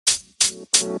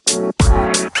Thanks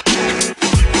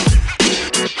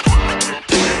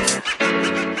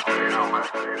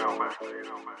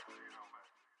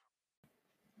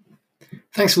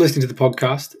for listening to the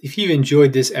podcast. If you've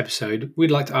enjoyed this episode, we'd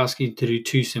like to ask you to do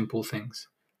two simple things.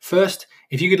 First,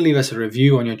 if you could leave us a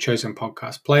review on your chosen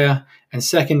podcast player, and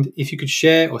second, if you could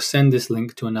share or send this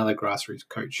link to another grassroots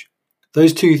coach.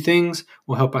 Those two things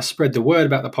will help us spread the word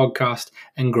about the podcast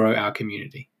and grow our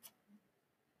community.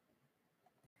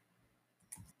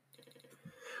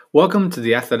 Welcome to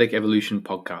the Athletic Evolution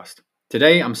podcast.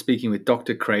 Today I'm speaking with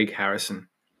Dr. Craig Harrison.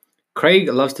 Craig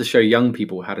loves to show young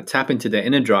people how to tap into their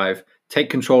inner drive, take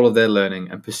control of their learning,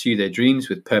 and pursue their dreams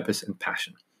with purpose and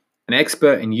passion. An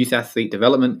expert in youth athlete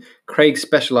development, Craig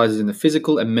specializes in the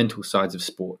physical and mental sides of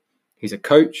sport. He's a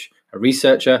coach, a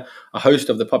researcher, a host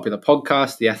of the popular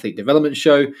podcast, The Athlete Development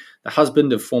Show, the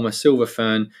husband of former Silver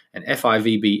Fern and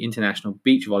FIVB international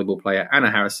beach volleyball player Anna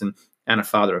Harrison, and a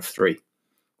father of three.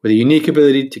 With a unique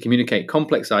ability to communicate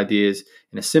complex ideas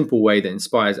in a simple way that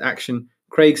inspires action,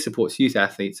 Craig supports youth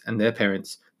athletes and their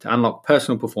parents to unlock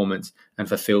personal performance and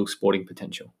fulfill sporting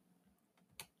potential.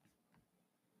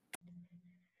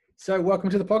 So welcome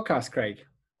to the podcast, Craig.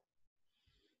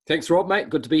 Thanks, Rob,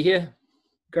 mate. Good to be here.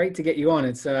 Great to get you on.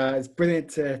 It's brilliant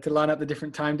to line up the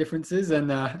different time differences and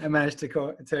manage to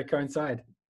coincide.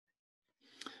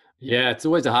 Yeah, it's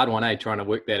always a hard one, trying to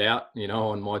work that out. You know,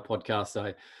 on my podcast,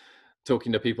 I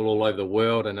talking to people all over the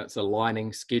world, and it's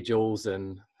aligning schedules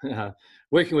and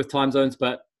working with time zones.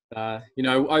 But you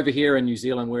know, over here in New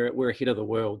Zealand, we're ahead of the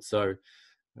world, so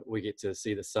we get to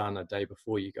see the sun a day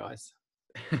before you guys.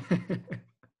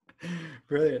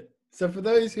 Brilliant. So for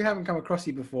those who haven't come across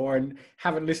you before and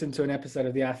haven't listened to an episode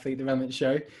of the Athlete Development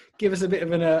Show, give us a bit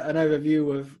of an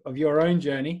overview of your own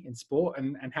journey in sport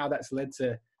and how that's led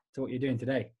to what you're doing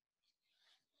today.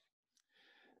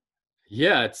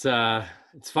 Yeah, it's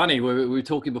funny. We were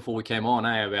talking before we came on,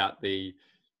 about the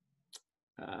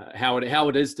how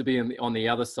it is to be on the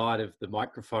other side of the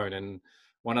microphone. And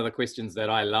one of the questions that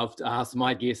I love to ask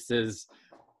my guests is,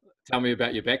 "Tell me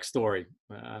about your backstory."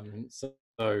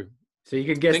 So you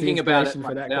can guess the inspiration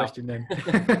for that question then.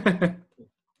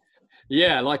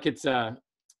 Yeah, like it's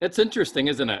interesting,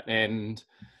 isn't it? And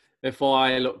if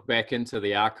I look back into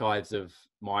the archives of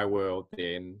my world,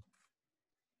 then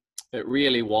it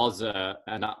really was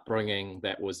an upbringing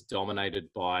that was dominated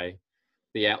by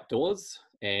the outdoors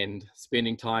and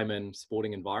spending time in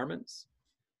sporting environments.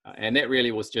 And that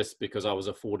really was just because I was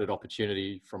afforded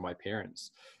opportunity from my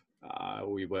parents.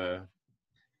 We're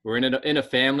in a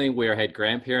family where I had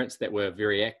grandparents that were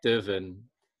very active and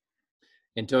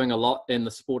doing a lot in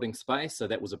the sporting space. So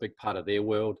that was a big part of their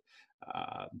world.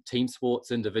 Team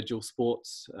sports, individual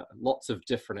sports, lots of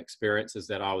different experiences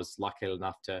that I was lucky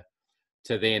enough to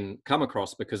then come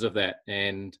across because of that.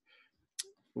 And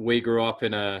we grew up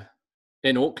in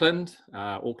Auckland.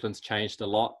 Auckland's changed a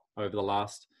lot over the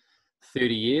last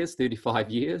 35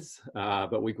 years,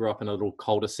 but we grew up in a little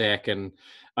cul-de-sac, and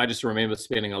I just remember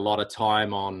spending a lot of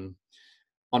time on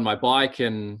my bike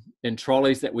and in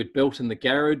trolleys that we'd built in the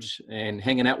garage and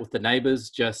hanging out with the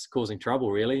neighbors, just causing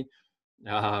trouble really.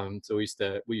 So we used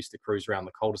to cruise around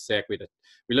the cul-de-sac. We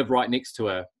lived right next to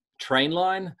a train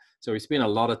line, so we spent a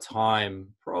lot of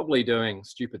time probably doing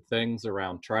stupid things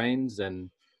around trains and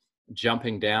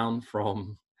jumping down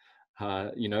from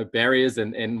barriers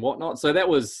and whatnot. So that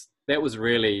was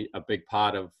really a big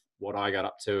part of what I got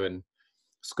up to. And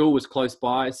school was close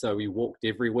by, so we walked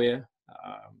everywhere.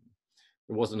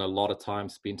 There wasn't a lot of time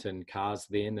spent in cars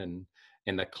then,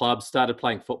 and the club started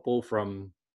playing football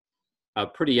from a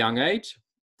pretty young age.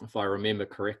 If I remember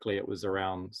correctly, it was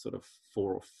around sort of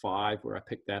 4 or 5 where I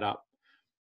picked that up.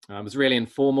 It was really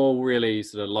informal, really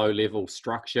sort of low level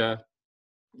structure,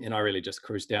 and I really just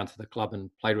cruised down to the club and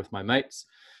played with my mates.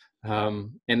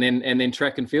 And then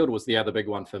track and field was the other big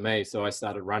one for me. So I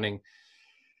started running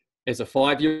as a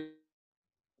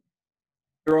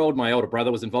 5-year-old. My older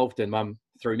brother was involved, and Mum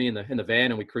threw me in the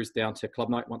van, and we cruised down to club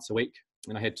night once a week.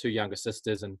 And I had 2 younger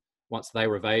sisters, and once they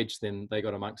were of age, then they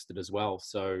got amongst it as well.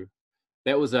 So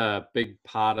that was a big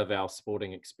part of our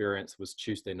sporting experience, was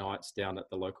Tuesday nights down at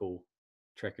the local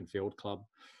track and field club.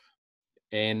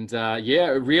 And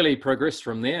it really progressed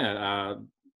from there.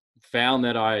 Found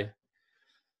that I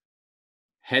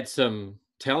had some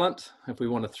talent, if we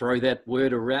want to throw that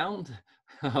word around.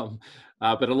 But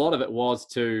a lot of it was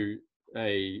to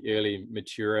a early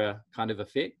mature kind of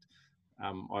effect.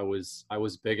 I was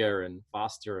bigger and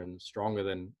faster and stronger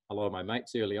than a lot of my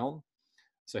mates early on.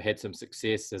 So I had some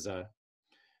success as a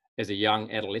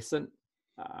young adolescent.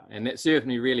 And that served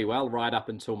me really well right up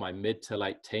until my mid to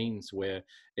late teens, where,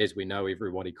 as we know,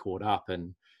 everybody caught up.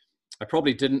 And I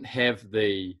probably didn't have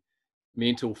the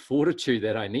mental fortitude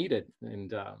that I needed.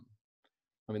 And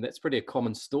I mean, that's pretty a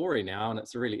common story now, and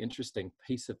it's a really interesting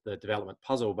piece of the development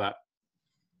puzzle. But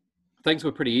things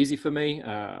were pretty easy for me.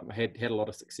 I had a lot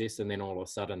of success, and then all of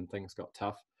a sudden things got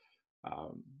tough.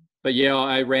 But yeah,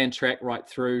 I ran track right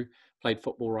through, played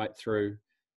football right through,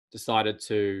 decided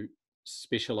to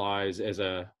specialize as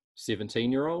a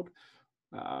 17-year-old.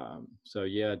 So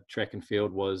yeah, track and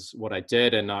field was what I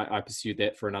did, and I pursued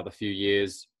that for another few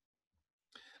years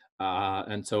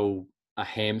until a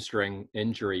hamstring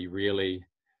injury really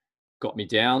got me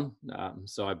down.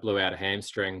 So I blew out a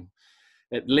hamstring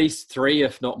at least 3,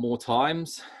 if not more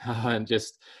times, and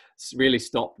just really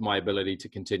stopped my ability to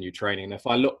continue training. And if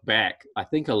I look back, I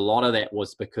think a lot of that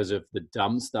was because of the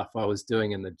dumb stuff I was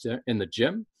doing in the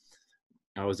gym.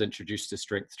 I was introduced to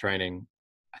strength training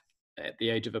at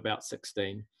the age of about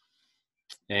 16.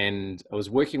 And I was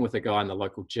working with a guy in the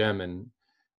local gym, and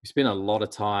we spent a lot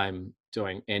of time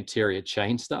doing anterior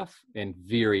chain stuff and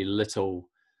very little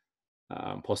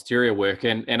posterior work.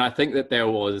 And I think that there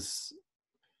was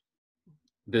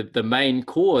the main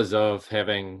cause of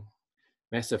having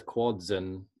massive quads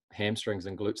and hamstrings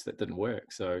and glutes that didn't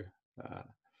work. So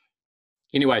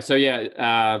anyway, so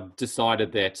yeah,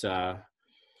 decided that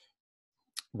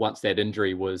once that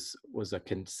injury was a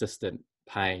consistent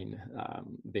pain,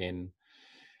 then,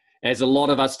 as a lot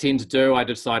of us tend to do, I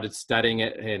decided studying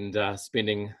it and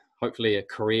spending hopefully a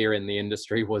career in the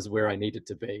industry was where I needed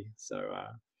to be. So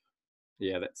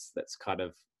yeah, that's kind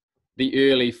of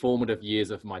the early formative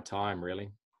years of my time,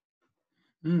 really.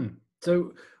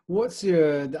 So what's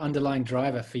the underlying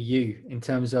driver for you in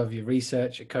terms of your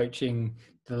research, your coaching,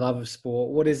 the love of sport?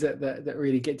 What is it that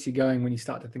really gets you going when you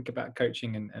start to think about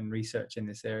coaching and research in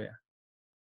this area?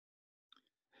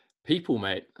 People,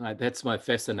 mate. That's my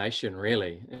fascination,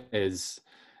 really.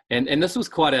 And this was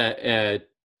quite a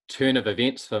turn of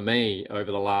events for me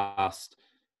over the last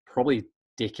probably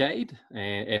decade,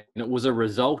 and it was a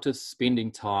result of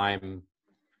spending time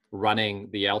running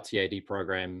the LTAD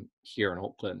program here in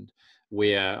Auckland,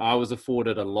 where I was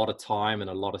afforded a lot of time and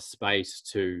a lot of space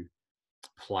to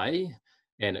play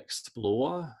and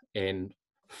explore and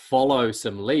follow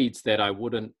some leads that I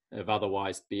wouldn't have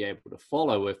otherwise be able to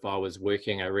follow if I was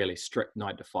working a really strict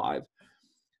 9 to 5.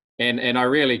 And I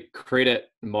really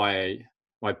credit my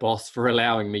boss for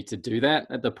allowing me to do that.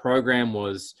 The program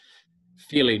was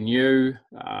fairly new.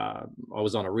 I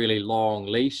was on a really long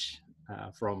leash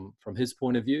from his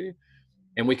point of view,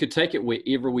 and we could take it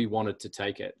wherever we wanted to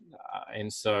take it.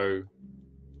 And so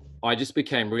I just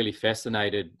became really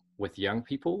fascinated with young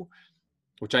people,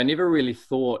 which I never really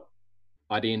thought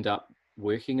I'd end up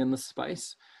working in this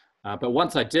space. But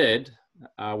once I did,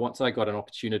 once I got an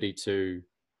opportunity to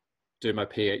do my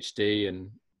PhD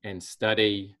and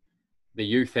study the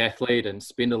youth athlete and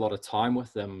spend a lot of time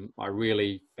with them, I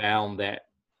really found that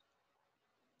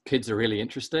kids are really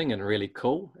interesting and really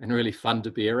cool and really fun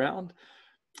to be around.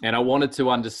 And I wanted to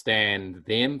understand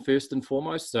them first and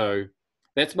foremost. So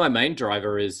that's my main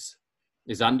driver is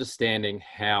understanding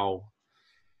how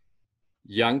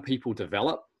young people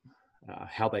develop,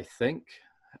 how they think,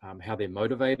 how they're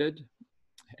motivated,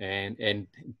 and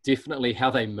definitely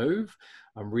how they move.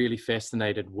 I'm really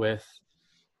fascinated with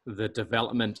the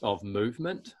development of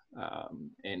movement.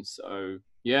 And so,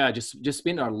 yeah, just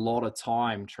spend a lot of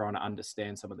time trying to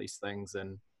understand some of these things,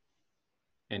 and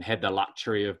had the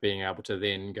luxury of being able to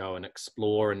then go and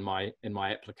explore in my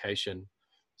application.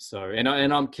 So, and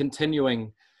I'm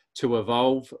continuing to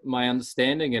evolve my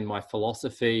understanding, and my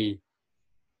philosophy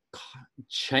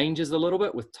changes a little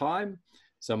bit with time.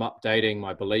 So I'm updating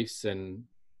my beliefs and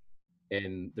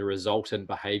the resultant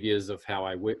behaviors of how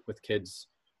I work with kids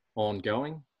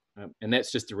ongoing. And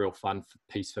that's just a real fun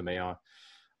piece for me.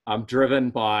 I'm driven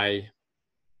by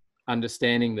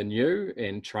understanding the new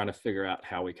and trying to figure out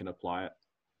how we can apply it.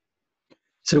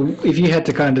 So if you had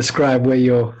to kind of describe where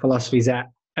your philosophy's at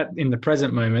in the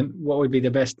present moment, what would be the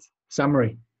best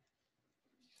summary?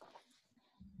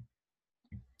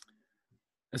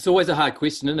 It's always a hard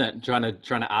question, isn't it? Trying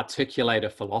to articulate a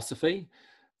philosophy.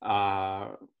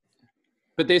 But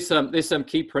there's some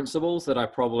key principles that I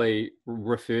probably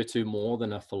refer to more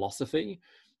than a philosophy,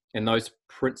 and those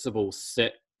principles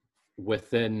sit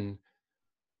within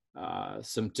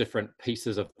some different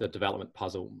pieces of the development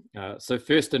puzzle. So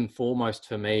first and foremost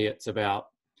for me, it's about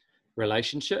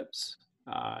relationships,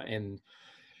 and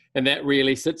that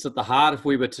really sits at the heart. If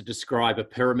we were to describe a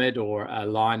pyramid or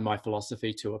align my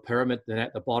philosophy to a pyramid, then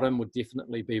at the bottom would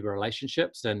definitely be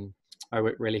relationships. And I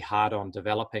work really hard on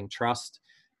developing trust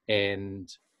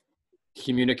and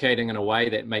communicating in a way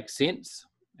that makes sense.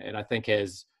 And I think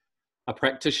as a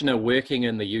practitioner working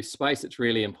in the youth space, it's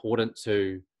really important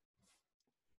to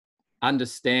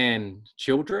understand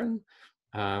children,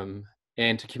 and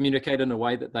to communicate in a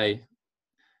way that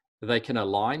they can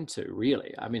align to,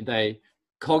 really. I mean,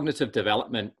 cognitive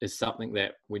development is something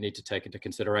that we need to take into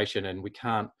consideration, and we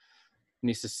can't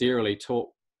necessarily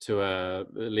talk to a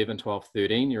 11, 12,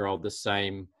 13-year-old the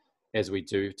same as we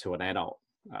do to an adult.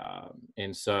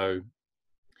 And so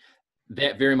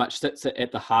that very much sits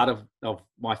at the heart of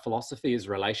my philosophy, is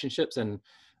relationships. And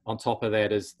on top of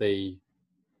that is the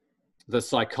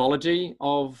psychology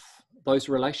of those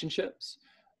relationships,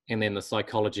 and then the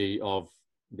psychology of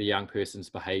the young person's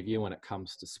behavior when it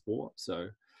comes to sport. So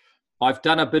I've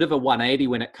done a bit of a 180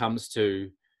 when it comes to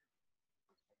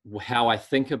how I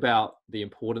think about the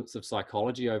importance of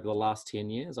psychology over the last 10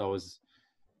 years.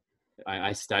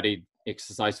 I studied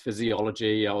exercise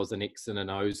physiology. I was an X and an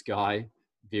O's guy,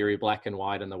 very black and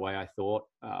white in the way I thought.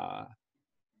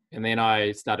 And then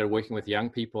I started working with young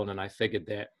people, and then I figured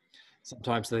that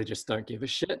sometimes they just don't give a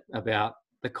shit about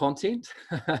the content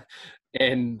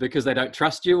and because they don't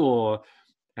trust you, or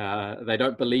they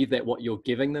don't believe that what you're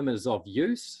giving them is of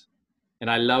use.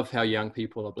 And I love how young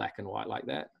people are black and white like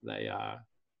that.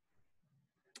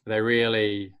 They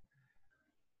really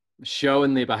show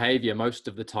in their behavior most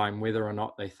of the time whether or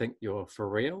not they think you're for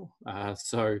real.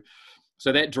 So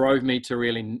that drove me to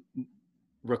really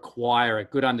require a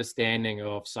good understanding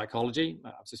of psychology.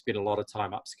 I've just spent a lot of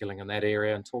time upskilling in that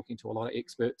area and talking to a lot of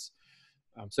experts.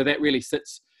 So that really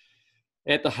sits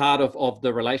at the heart of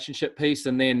the relationship piece.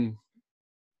 And then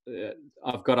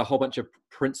I've got a whole bunch of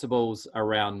principles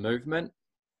around movement.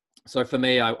 So for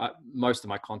me, most of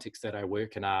my contexts that I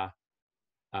work in are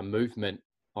movement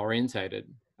orientated,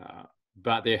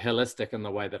 but they're holistic in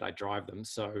the way that I drive them.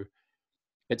 So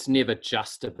it's never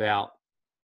just about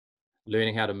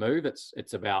learning how to move.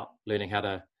 It's about learning how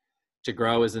to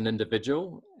grow as an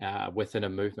individual within a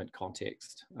movement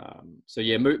context. So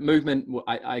yeah, movement,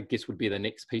 I guess, would be the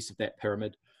next piece of that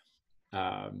pyramid.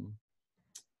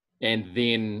 And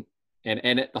then,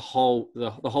 and at the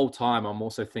whole time, I'm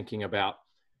also thinking about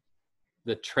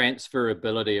the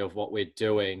transferability of what we're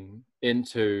doing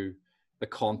into the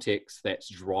context that's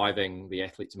driving the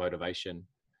athlete's motivation.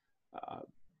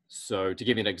 So to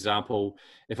give you an example,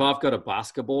 if I've got a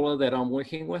basketballer that I'm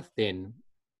working with, then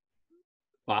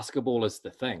basketball is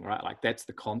the thing, right? Like, that's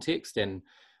the context. And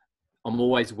I'm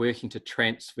always working to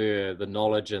transfer the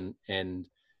knowledge and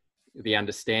the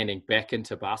understanding back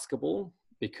into basketball,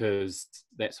 because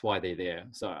that's why they're there.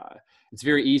 So it's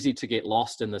very easy to get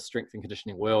lost in the strength and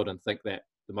conditioning world and think that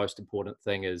the most important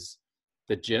thing is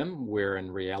the gym, where in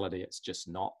reality it's just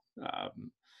not.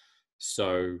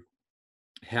 So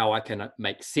how I can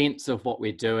make sense of what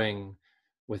we're doing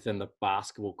within the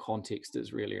basketball context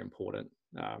is really important.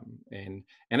 And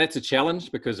that's a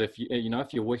challenge, because if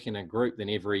you're working in a group, then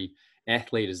every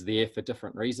athlete is there for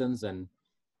different reasons, and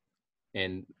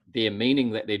their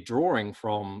meaning that they're drawing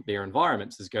from their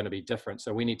environments is going to be different.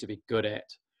 So we need to be good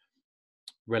at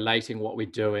relating what we're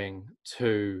doing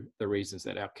to the reasons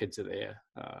that our kids are there.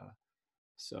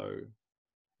 So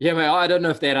yeah, mate, I don't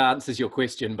know if that answers your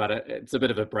question, but it's a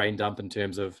bit of a brain dump in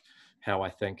terms of how I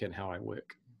think and how I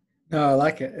work. No, I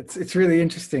like it. It's really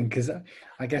interesting, because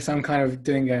I guess I'm kind of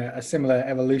doing a similar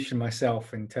evolution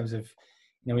myself, in terms of,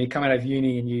 when you come out of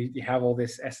uni and you have all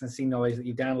this S&C knowledge that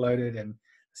you downloaded, and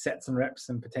sets and reps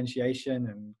and potentiation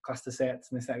and cluster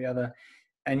sets and this, that, and the other.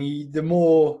 And the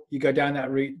more you go down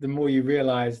that route, the more you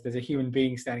realize there's a human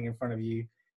being standing in front of you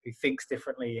who thinks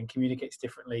differently and communicates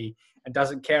differently and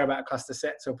doesn't care about cluster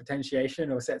sets or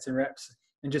potentiation or sets and reps,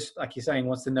 and just, like you're saying,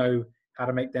 wants to know how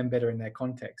to make them better in their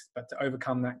context. But to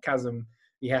overcome that chasm,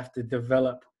 you have to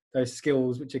develop those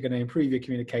skills which are going to improve your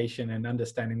communication and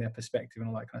understanding their perspective and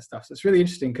all that kind of stuff. So it's really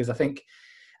interesting, because I think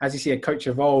as you see a coach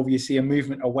evolve, you see a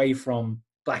movement away from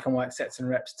black and white sets and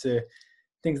reps to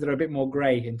things that are a bit more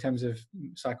gray in terms of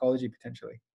psychology,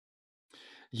 potentially.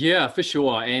 Yeah, for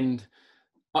sure. And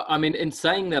I mean, in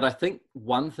saying that, I think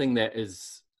one thing that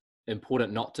is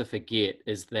important not to forget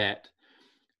is that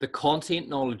the content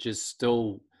knowledge is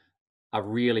still a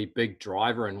really big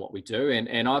driver in what we do.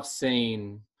 And I've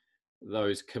seen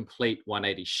those complete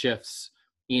 180 shifts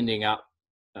ending up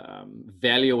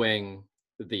valuing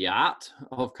the art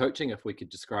of coaching, if we could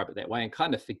describe it that way, and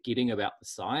kind of forgetting about the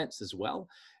science as well.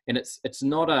 And it's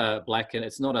not a black and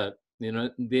it's not a,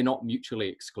 they're not mutually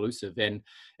exclusive. And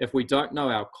if we don't know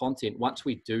our content, once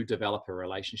we do develop a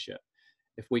relationship,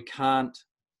 if we can't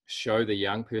show the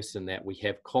young person that we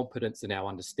have competence in our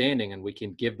understanding and we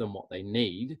can give them what they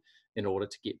need in order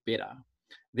to get better,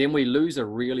 then we lose a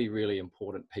really, really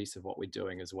important piece of what we're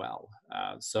doing as well.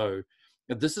 So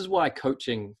this is why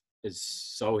coaching is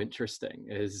so interesting,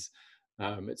 is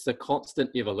it's a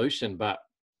constant evolution, but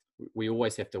we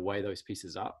always have to weigh those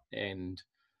pieces up. And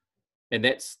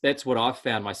that's what I've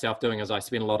found myself doing, is I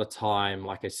spend a lot of time,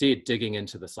 like I said, digging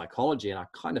into the psychology, and I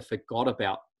kind of forgot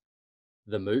about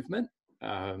the movement.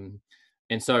 And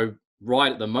so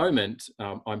right at the moment,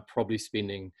 I'm probably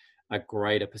spending a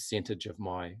greater percentage of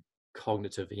my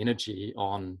cognitive energy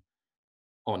on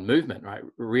movement, right?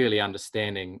 Really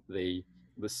understanding the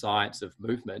science of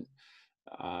movement,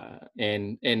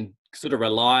 and sort of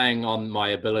relying on my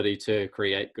ability to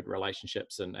create good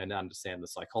relationships and understand the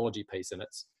psychology piece. And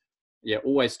it's, yeah,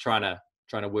 always trying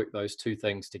to work those two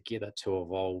things together to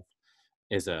evolve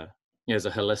as a as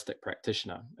a holistic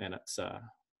practitioner. And it's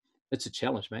a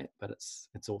challenge, mate, but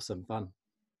it's awesome fun.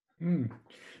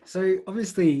 So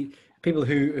obviously people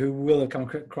who will have come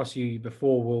across you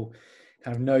before will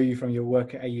kind of know you from your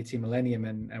work at AUT Millennium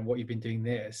and what you've been doing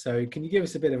there. So can you give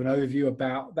us a bit of an overview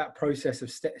about that process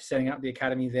of setting up the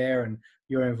academy there and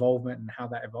your involvement and how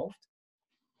that evolved?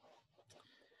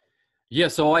 Yeah,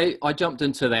 so I jumped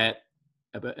into that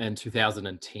in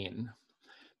 2010.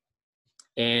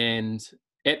 And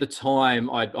at the time,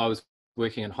 I was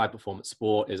working in high performance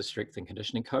sport as a strength and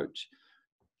conditioning coach.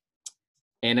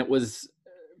 And it was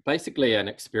basically an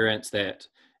experience that,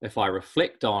 if I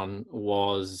reflect on,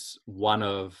 was one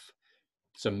of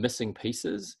some missing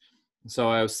pieces. So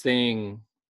I was seeing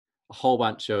a whole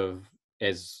bunch of,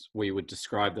 as we would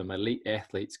describe them, elite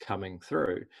athletes coming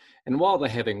through. And while they're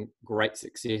having great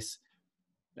success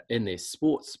in their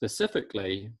sports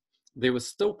specifically, there was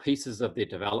still pieces of their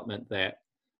development that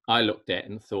I looked at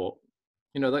and thought,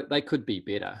 they could be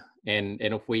better. And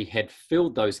if we had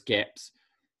filled those gaps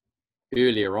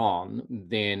earlier on,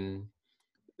 then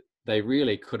they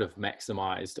really could have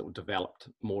maximized or developed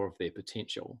more of their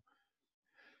potential.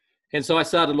 And so I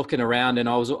started looking around, and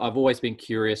I've always been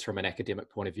curious from an academic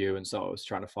point of view. And so I was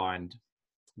trying to find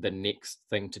the next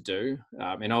thing to do.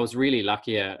 And I was really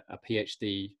lucky, a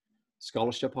PhD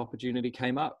scholarship opportunity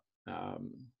came up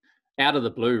out of the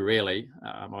blue, really.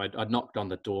 I'd knocked on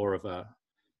the door of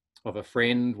a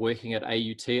friend working at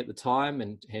AUT at the time,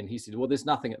 and he said, well, there's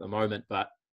nothing at the moment, but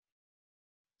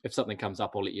if something comes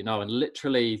up, I'll let you know. And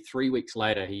literally 3 weeks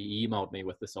later, he emailed me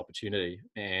with this opportunity,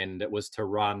 and it was to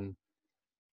run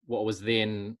what was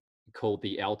then called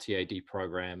the LTAD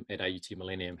program at AUT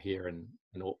Millennium here in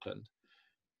Auckland.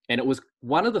 And it was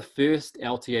one of the first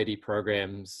LTAD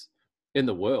programs in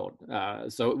the world.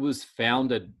 So it was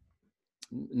founded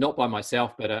not by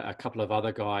myself, but a couple of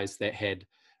other guys that had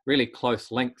really close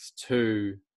links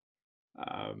to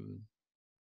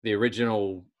the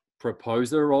original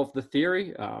proposer of the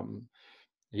theory,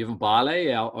 Yvan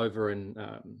Barley, out over in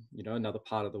another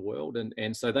part of the world,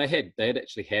 and so they had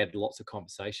actually had lots of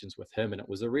conversations with him, and it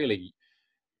was a really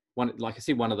one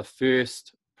of the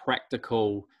first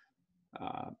practical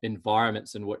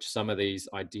environments in which some of these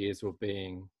ideas were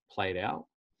being played out.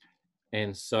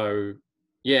 And so,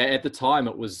 yeah, at the time,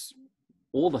 it was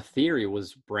all the theory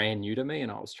was brand new to me,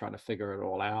 and I was trying to figure it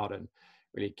all out and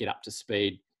really get up to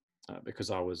speed because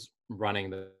I was running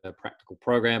the practical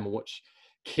program in which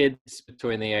kids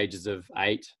between the ages of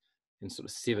 8 and sort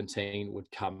of 17 would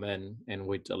come in, and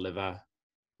we'd deliver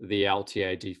the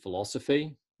LTAD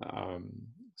philosophy.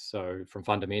 So from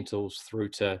fundamentals through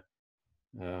to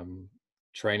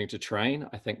training to train,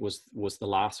 I think was the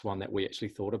last one that we actually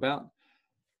thought about.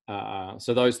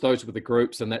 So those were the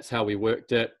groups, and that's how we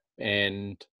worked it.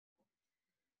 And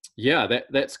yeah,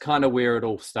 that's kind of where it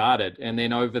all started. And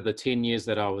then over the 10 years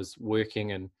that I was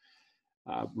working and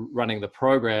running the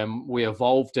program, we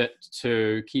evolved it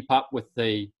to keep up with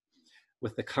the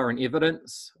current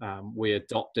evidence. We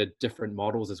adopted different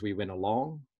models as we went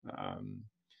along.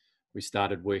 We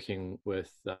started working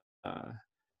with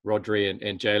Rodri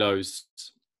and JLo's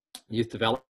youth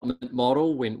development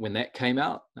model when that came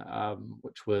out,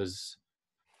 which was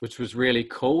really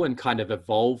cool and kind of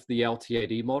evolved the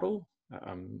LTAD model.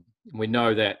 We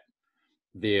know that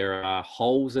there are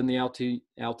holes in the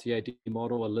LTAD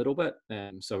model a little bit,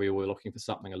 and so we were looking for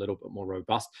something a little bit more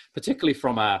robust, particularly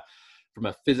from a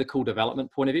physical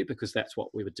development point of view, because that's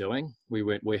what we were doing. We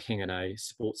weren't working in a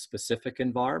sports-specific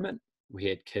environment. We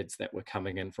had kids that were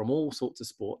coming in from all sorts of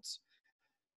sports,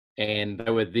 and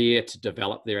they were there to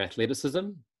develop their athleticism.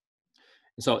 And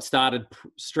so it started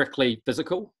strictly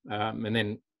physical, and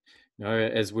then,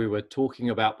 as we were talking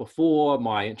about before,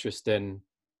 my interest in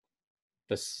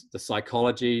the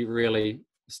psychology really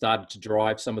started to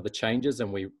drive some of the changes,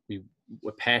 and we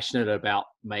were passionate about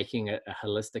making it a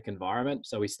holistic environment.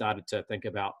 So we started to think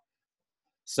about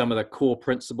some of the core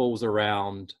principles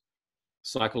around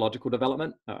psychological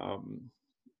development,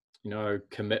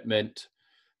 commitment,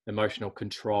 emotional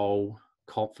control,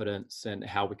 confidence, and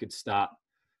how we could start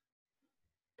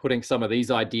putting some of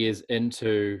these ideas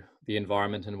into the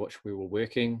environment in which we were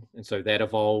working. And so that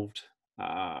evolved.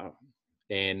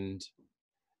 And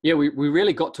yeah, we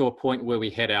really got to a point where we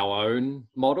had our own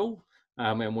model,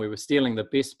 and we were stealing the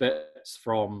best bits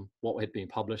from what had been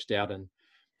published out in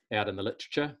the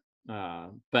literature.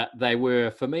 But they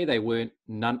were, for me, they weren't,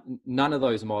 none of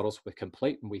those models were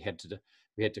complete, and we had to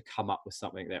come up with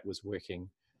something that was working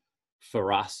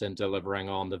for us and delivering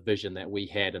on the vision that we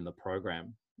had in the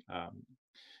program.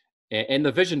 And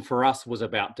the vision for us was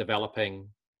about developing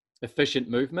efficient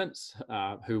movements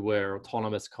who were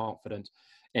autonomous, confident,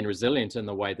 and resilient in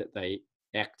the way that they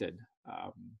acted.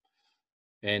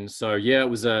 And so, yeah, it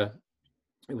was a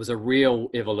real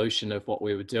evolution of what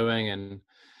we were doing, and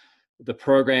the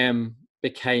program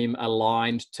became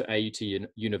aligned to AUT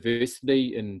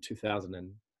University in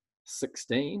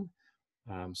 2016.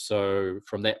 So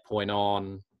from that point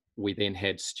on, we then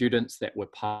had students that were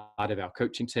part of our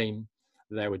coaching team.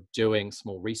 They were doing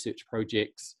small research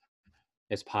projects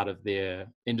as part of their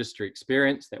industry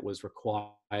experience that was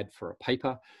required for a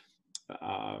paper.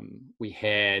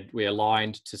 We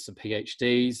aligned to some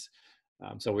PhDs.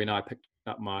 So when I picked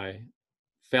up my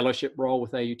fellowship role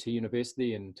with AUT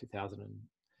University in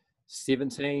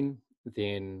 2017,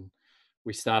 then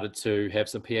we started to have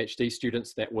some PhD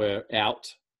students that were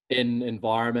out in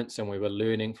environments, and we were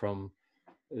learning from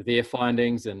their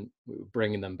findings, and we were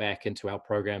bringing them back into our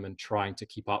program and trying to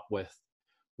keep up with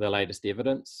the latest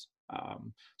evidence.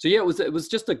 So yeah, it was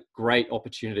just a great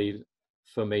opportunity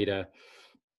for me to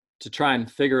try and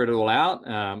figure it all out,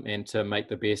 and to make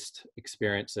the best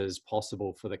experiences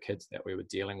possible for the kids that we were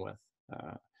dealing with.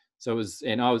 So it was,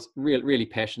 and I was really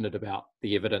passionate about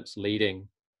the evidence leading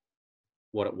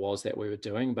what it was that we were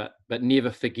doing, but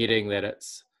never forgetting that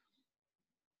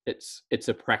it's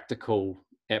a practical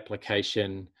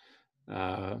application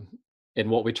in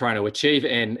what we're trying to achieve,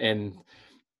 and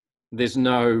there's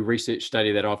no research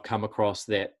study that I've come across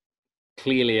that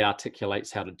clearly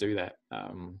articulates how to do that.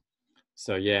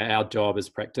 So yeah, our job as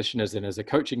practitioners and as a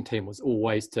coaching team was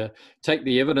always to take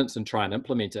the evidence and try and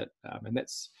implement it, and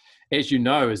that's, as you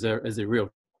know, is a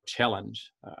real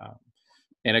challenge.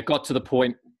 And it got to the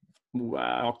point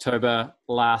October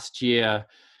last year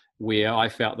where I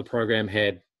felt the program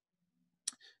had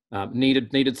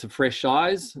needed some fresh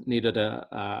eyes, needed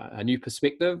a new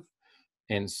perspective.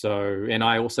 And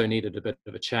I also needed a bit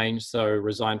of a change. So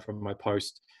resigned from my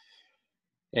post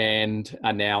and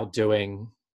are now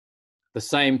doing the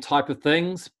same type of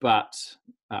things, but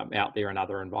out there in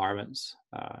other environments.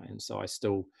 And so I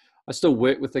still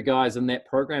work with the guys in that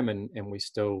program, and we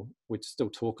still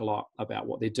talk a lot about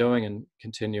what they're doing and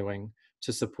continuing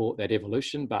to support that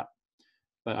evolution, but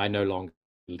I no longer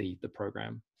lead the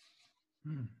program.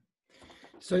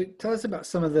 So tell us about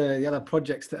some of the other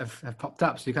projects that have popped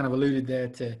up. So you kind of alluded there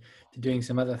to doing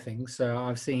some other things. So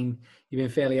I've seen you've been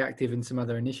fairly active in some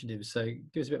other initiatives. So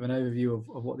give us a bit of an overview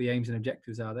of what the aims and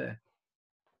objectives are there.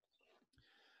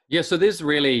 Yeah, so there's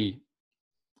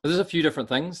a few different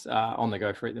things on the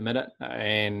go for at the minute.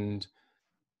 And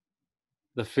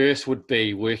the first would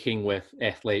be working with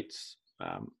athletes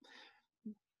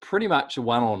pretty much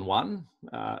one-on-one.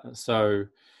 So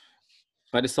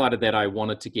I decided that I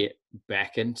wanted to get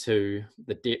back into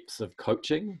the depths of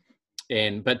coaching,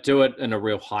 but do it in a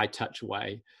real high touch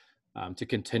way, to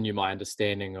continue my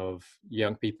understanding of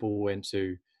young people and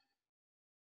to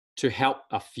help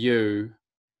a few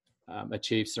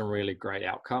achieve some really great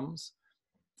outcomes,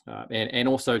 and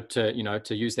also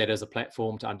to use that as a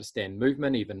platform to understand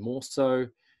movement even more so,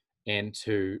 and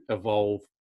to evolve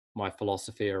my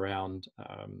philosophy around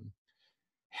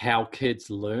how kids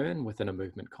learn within a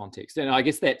movement context. And I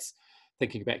guess that's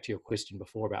thinking back to your question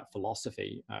before about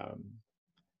philosophy.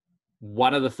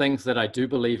 One of the things that I do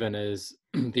believe in is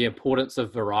the importance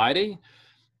of variety.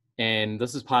 And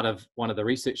this is part of one of the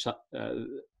research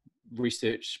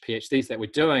PhDs that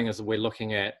we're doing, is we're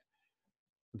looking at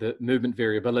the movement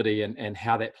variability and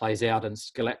how that plays out in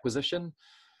skill acquisition.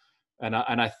 And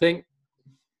I think,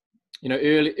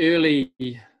 early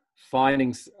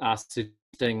findings are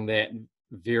suggesting that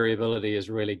variability is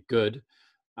really good,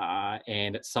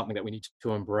 and it's something that we need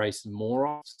to embrace more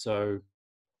of. So,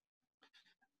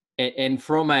 and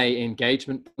from a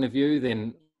engagement point of view,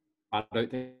 then I don't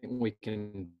think we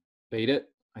can beat it.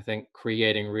 I think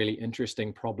creating really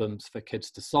interesting problems for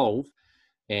kids to solve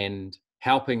and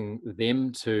helping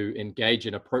them to engage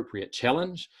in appropriate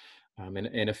challenge.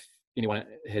 And if anyone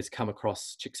has come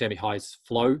across Csikszentmihalyi High's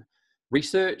flow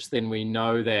research, then we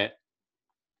know that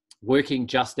working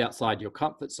just outside your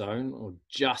comfort zone or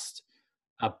just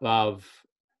above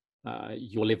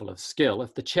your level of skill,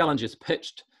 if the challenge is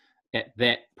pitched at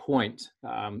that point,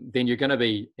 then you're going to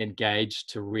be engaged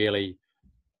to really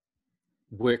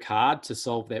work hard to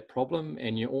solve that problem,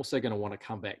 and you're also going to want to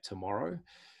come back tomorrow.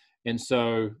 And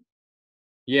so,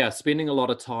 yeah, spending a lot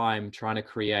of time trying to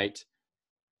create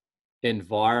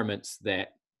environments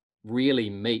that really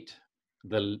meet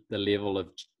the level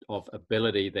of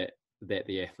ability that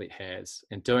the athlete has,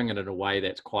 and doing it in a way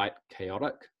that's quite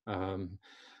chaotic.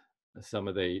 Some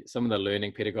of the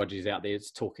learning pedagogies out there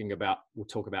will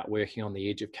talk about working on the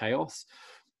edge of chaos,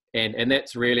 and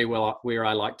that's really where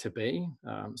I like to be.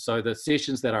 So the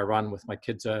sessions that I run with my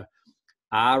kids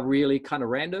are really kind of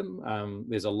random.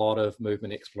 There's a lot of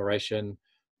movement exploration,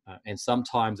 and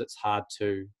sometimes it's hard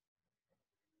to,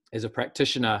 as a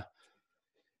practitioner,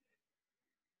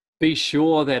 be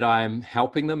sure that I'm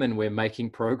helping them and we're making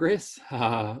progress.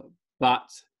 But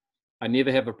I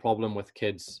never have a problem with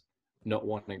kids not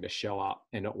wanting to show up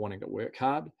and not wanting to work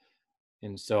hard.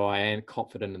 And so I am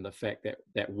confident in the fact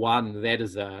that one, that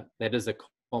is a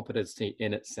competency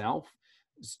in itself.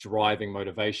 It's driving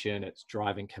motivation, it's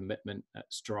driving commitment,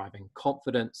 it's driving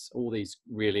confidence, all these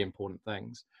really important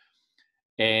things.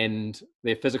 And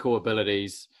their physical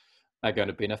abilities are going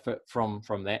to benefit from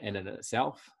that in and of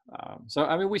itself. So,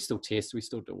 I mean, we still test, we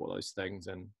still do all those things,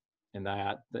 and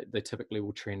they typically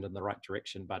will trend in the right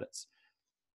direction, but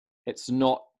it's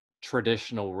not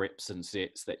traditional reps and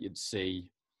sets that you'd see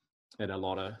in a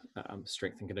lot of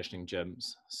strength and conditioning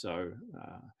gyms. So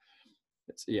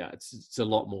it's a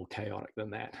lot more chaotic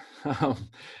than that.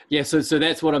 So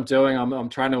that's what I'm doing. I'm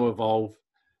trying to evolve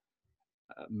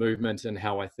movement and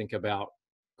how I think about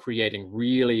creating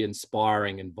really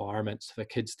inspiring environments for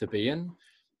kids to be in,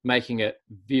 making it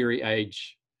very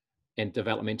age and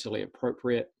developmentally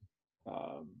appropriate,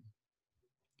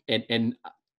 and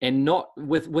not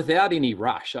without any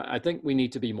rush. I think we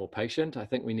need to be more patient. I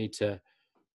think we need to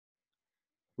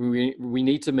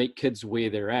meet kids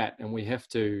where they're at, and we have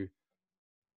to,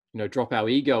 drop our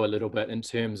ego a little bit in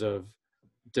terms of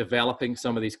developing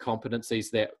some of these competencies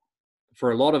that,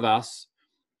 for a lot of us,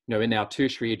 in our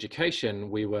tertiary education,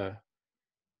 we were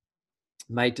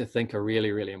made to think are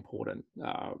really, really important.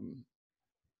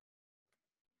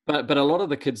 But a lot of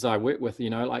the kids I work with,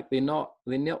 like they're not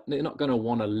going to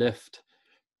want to lift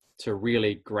to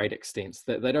really great extents.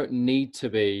 That they don't need to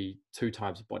be 2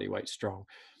 times body weight strong.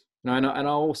 And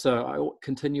I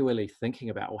continually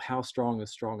thinking about, well, how strong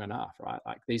is strong enough, right?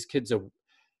 Like these kids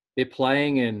they're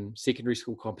playing in secondary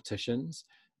school competitions.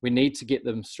 We need to get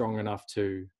them strong enough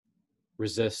to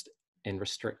resist and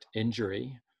restrict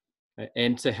injury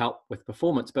and to help with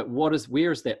performance. But where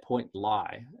does that point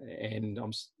lie? And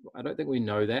I don't think we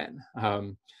know that,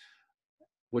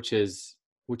 which is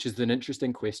an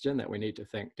interesting question that we need to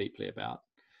think deeply about.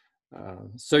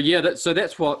 That's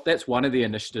one of the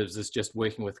initiatives, is just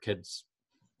working with kids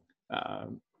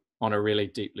on a really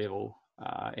deep level.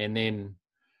 And then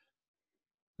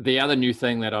the other new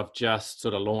thing that I've just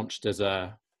sort of launched is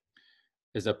a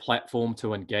platform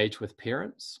to engage with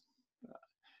parents.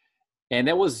 And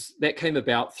that came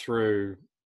about through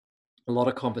a lot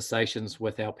of conversations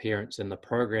with our parents in the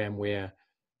program, where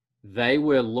they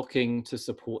were looking to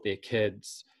support their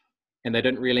kids and they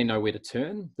didn't really know where to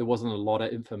turn. There wasn't a lot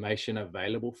of information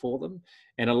available for them.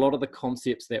 And a lot of the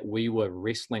concepts that we were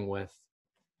wrestling with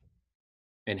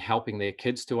and helping their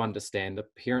kids to understand, the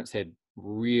parents had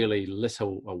really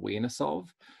little awareness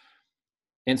of.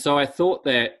 And so I thought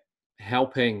that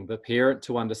helping the parent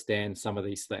to understand some of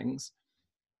these things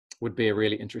would be a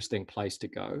really interesting place to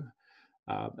go.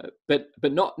 But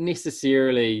not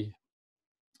necessarily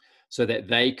so that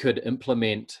they could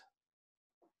implement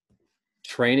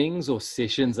trainings or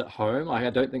sessions at home. I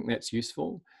don't think that's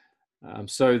useful.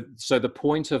 So the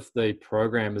point of the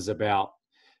program is about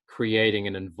creating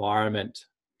an environment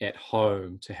at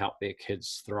home to help their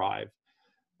kids thrive.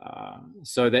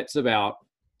 So that's about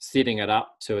setting it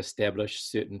up to establish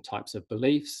certain types of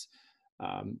beliefs,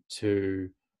 to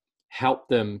help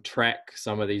them track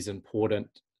some of these important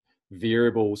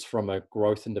variables from a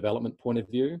growth and development point of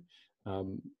view,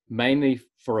 mainly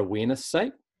for awareness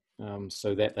sake,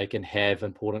 so that they can have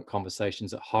important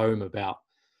conversations at home about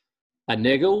a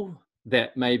niggle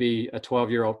that maybe a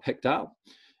 12-year-old picked up,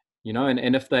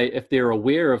 and if they're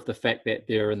aware of the fact that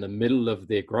they're in the middle of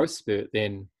their growth spurt,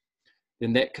 then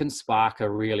that can spark a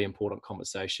really important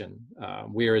conversation.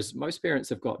 Whereas most parents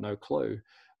have got no clue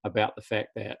about the fact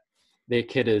that their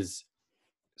kid is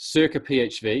circa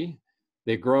PHV,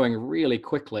 they're growing really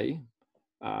quickly,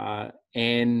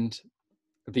 and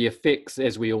the effects,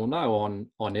 as we all know,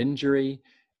 on injury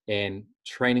and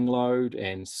training load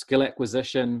and skill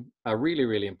acquisition are really,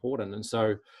 really important. And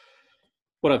so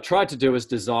what I've tried to do is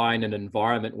design an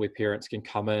environment where parents can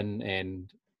come in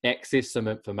and access some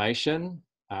information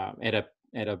at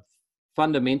a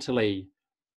fundamentally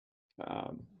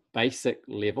basic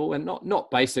level, and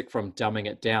not basic from dumbing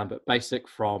it down, but basic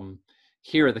from,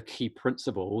 here are the key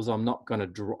principles. I'm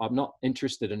not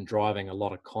interested in driving a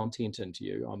lot of content into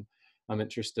you. I'm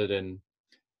interested in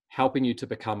helping you to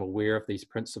become aware of these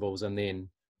principles and then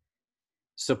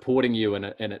supporting you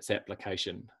in its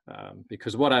application.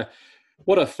 Because what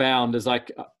I found is,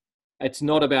 like, it's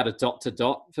not about a dot to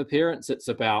dot for parents. It's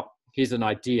about, here's an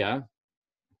idea,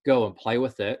 go and play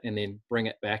with it, and then bring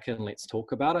it back and let's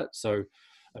talk about it. So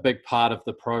a big part of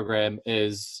the program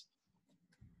is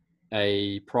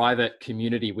a private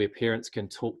community where parents can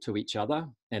talk to each other,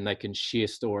 and they can share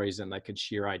stories, and they can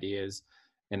share ideas,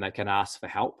 and they can ask for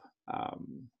help.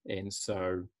 And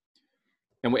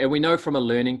we know from a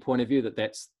learning point of view that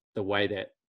that's the way that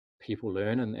people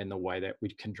learn, and the way that we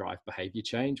can drive behavior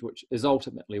change, which is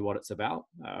ultimately what it's about.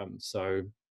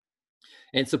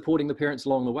 And supporting the parents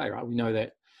along the way, right? We know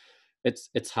that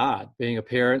it's hard. Being a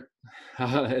parent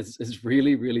is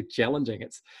really, really challenging.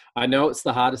 I know it's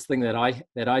the hardest thing that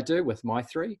I do with my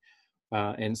three.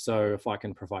 And so if I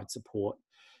can provide support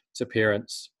to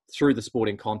parents through the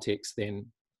sporting context, then,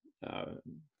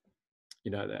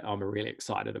 that I'm really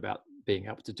excited about being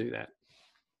able to do that.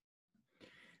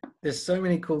 There's so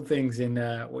many cool things in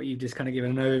what you've just kind of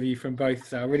given an overview from both.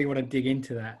 So I really want to dig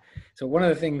into that. So one of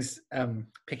the things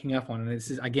picking up on, and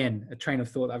this is, again, a train of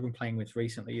thought that I've been playing with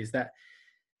recently, is that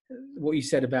what you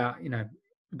said about,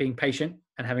 being patient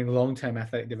and having long-term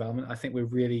athletic development. I think we're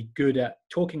really good at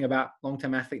talking about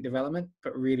long-term athletic development,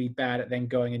 but really bad at then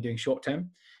going and doing short-term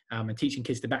and teaching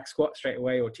kids to back squat straight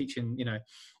away, or teaching,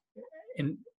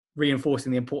 in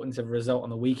reinforcing the importance of a result on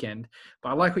the weekend. But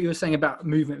I like what you were saying about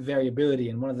movement variability.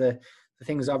 And one of the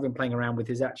things I've been playing around with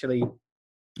is actually,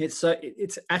 it's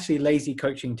actually lazy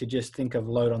coaching to just think of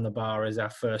load on the bar as our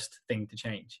first thing to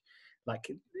change.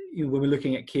 Like, when we're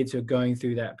looking at kids who are going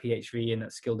through that PHV and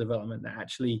that skill development, that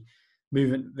actually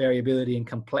movement variability and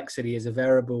complexity is a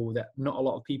variable that not a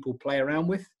lot of people play around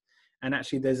with. And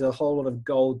actually there's a whole lot of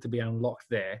gold to be unlocked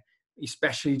there,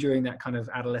 especially during that kind of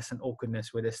adolescent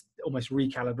awkwardness where they're almost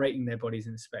recalibrating their bodies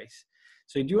in space.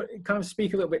 So do you kind of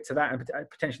speak a little bit to that and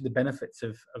potentially the benefits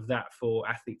of that for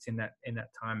athletes in that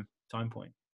time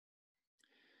point?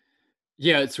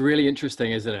 Yeah, it's really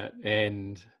interesting, isn't it?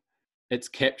 And it's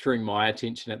capturing my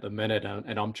attention at the minute,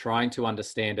 and I'm trying to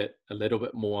understand it a little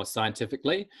bit more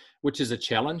scientifically, which is a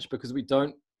challenge because we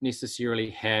don't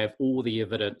necessarily have all the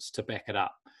evidence to back it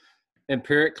up.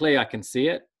 Empirically, I can see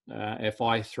it. If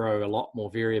I throw a lot more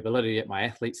variability at my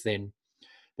athletes, then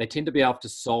they tend to be able to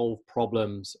solve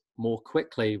problems more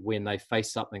quickly when they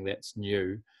face something that's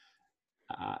new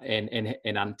and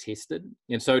untested.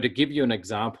 And so, to give you an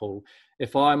example,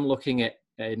 if I'm looking at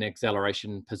an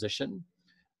acceleration position,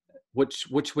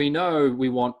 which we know we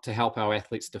want to help our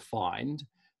athletes to find,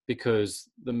 because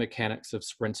the mechanics of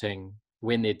sprinting,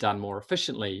 when they're done more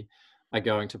efficiently, are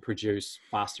going to produce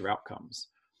faster outcomes.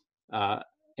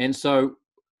 And so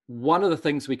one of the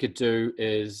things we could do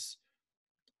is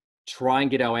try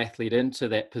and get our athlete into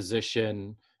that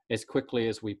position as quickly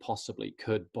as we possibly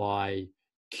could by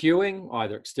cueing,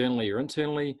 either externally or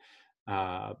internally,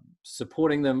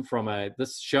 supporting them from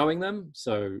showing them.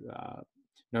 So,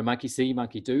 monkey see,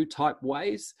 monkey do type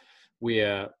ways,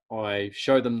 where I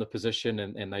show them the position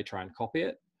and they try and copy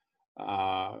it.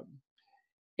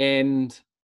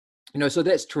 So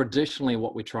that's traditionally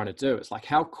what we're trying to do. It's like,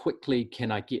 how quickly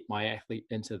can I get my athlete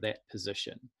into that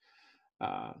position?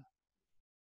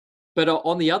 But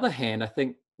on the other hand, I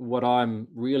think what I'm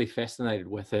really fascinated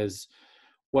with is,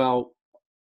 well,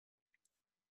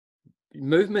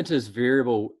 movement is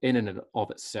variable in and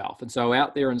of itself. And so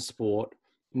out there in sport,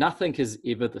 nothing is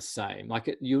ever the same.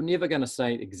 Like, you're never going to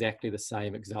say exactly the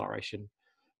same acceleration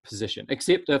position,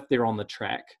 except if they're on the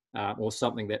track or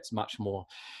something that's much more,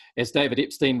 as David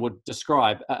Epstein would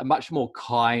describe, a much more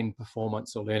kind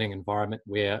performance or learning environment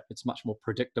where it's much more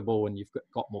predictable and you've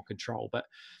got more control. But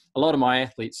a lot of my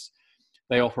athletes,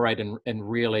 they operate in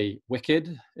really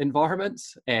wicked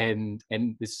environments, and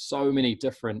there's so many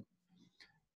different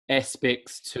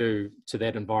aspects to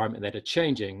that environment that are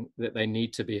changing that they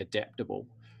need to be adaptable.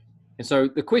 And so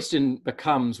the question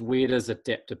becomes, where does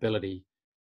adaptability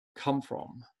come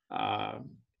from?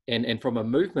 And from a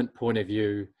movement point of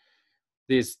view,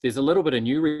 there's a little bit of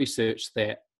new research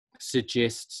that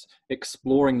suggests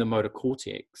exploring the motor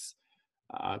cortex,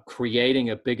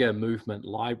 creating a bigger movement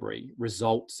library,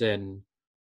 results in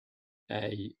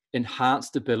a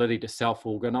enhanced ability to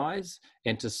self-organize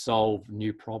and to solve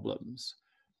new problems.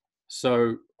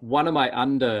 So one of my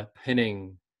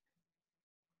underpinning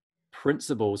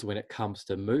principles when it comes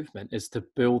to movement is to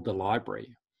build the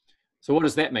library. So what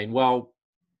does that mean? Well,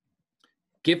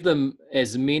 give them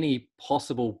as many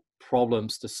possible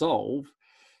problems to solve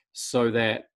so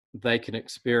that they can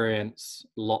experience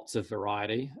lots of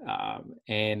variety,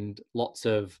 and lots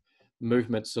of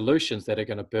movement solutions that are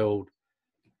going to build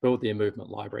their movement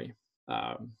library.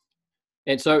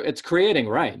 And so it's creating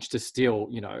range, to steal,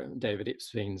 David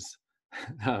Epstein's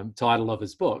title of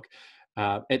his book.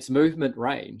 It's movement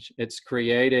range. It's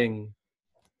creating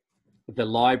the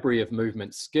library of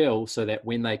movement skill so that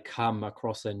when they come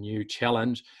across a new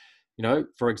challenge,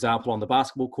 for example, on the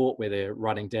basketball court where they're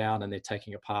running down and they're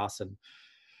taking a pass and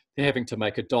they're having to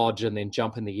make a dodge and then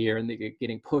jump in the air and they're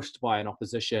getting pushed by an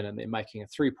opposition and they're making a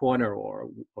three-pointer or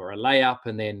a layup.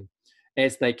 And then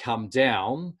as they come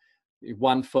down,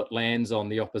 one foot lands on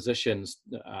the opposition's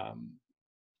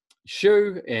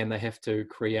shoe and they have to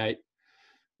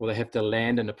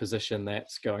land in a position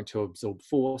that's going to absorb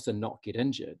force and not get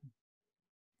injured.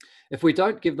 If we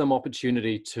don't give them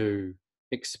opportunity to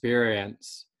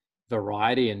experience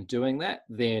variety in doing that,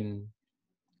 then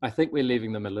I think we're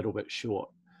leaving them a little bit short.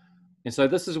 And so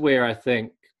this is where I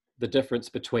think the difference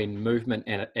between movement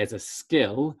and as a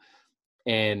skill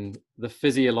and the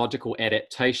physiological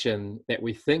adaptation that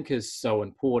we think is so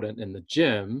important in the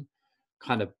gym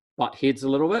kind of butt heads a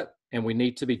little bit, and we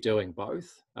need to be doing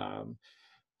both.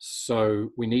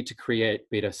 So we need to create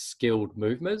better skilled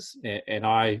movers,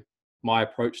 and my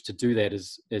approach to do that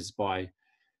is by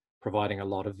providing a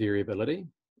lot of variability,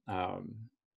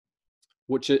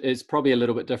 which is probably a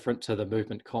little bit different to the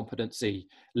movement competency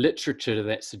literature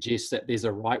that suggests that there's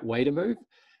a right way to move,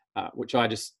 which I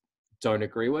just don't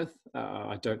agree with.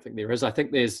 I don't think there is. I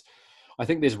think there's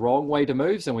wrong way to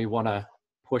move, and we want to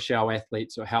push our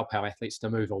athletes or help our athletes to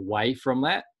move away from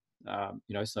that.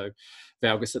 So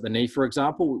valgus at the knee, for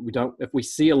example, if we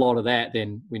see a lot of that,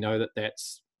 then we know that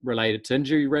that's related to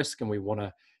injury risk, and we want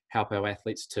to help our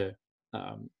athletes to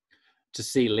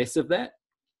see less of that.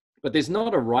 But there's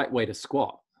not a right way to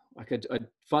squat. Like I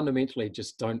fundamentally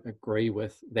just don't agree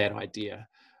with that idea.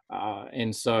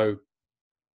 And so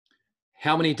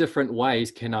how many different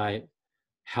ways can I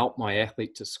help my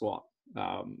athlete to squat?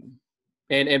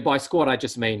 And by squat, I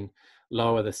just mean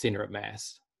lower the center of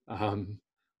mass.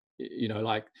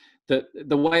 Like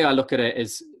the way I look at it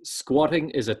is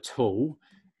squatting is a tool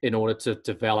in order to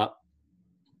develop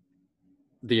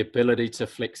the ability to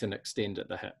flex and extend at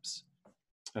the hips.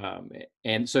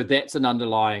 And so that's an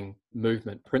underlying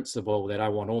movement principle that I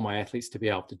want all my athletes to be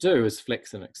able to do, is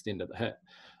flex and extend at the hip.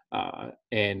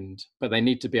 But they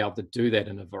need to be able to do that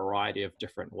in a variety of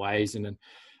different ways and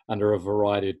under a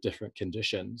variety of different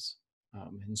conditions.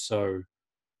 And so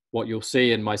what you'll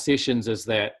see in my sessions is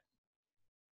that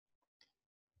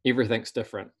everything's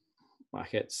different.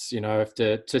 Like it's, if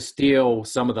to steal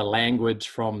some of the language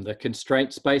from the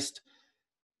constraints-based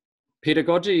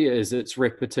pedagogy, is it's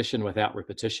repetition without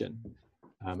repetition,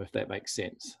 if that makes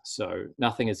sense. So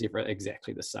nothing is ever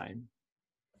exactly the same.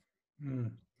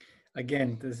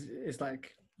 Again,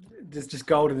 there's just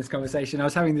gold in this conversation. I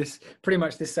was having pretty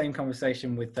much this same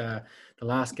conversation with the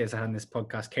last guest I had in this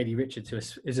podcast, Katie Richards, who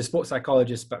is a sports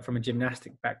psychologist, but from a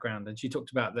gymnastic background. And she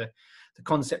talked about the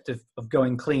concept of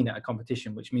going clean at a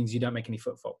competition, which means you don't make any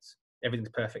foot faults. Everything's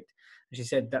perfect. And she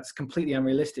said that's completely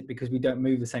unrealistic because we don't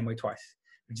move the same way twice,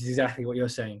 which is exactly what you're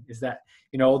saying, is that,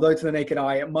 although to the naked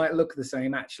eye, it might look the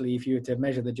same, actually, if you were to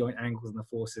measure the joint angles and the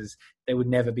forces, they would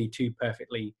never be two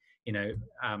perfectly,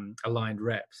 aligned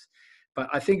reps. But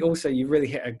I think also you really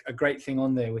hit a great thing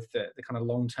on there with the kind of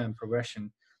long-term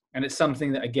progression. And it's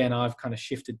something that, again, I've kind of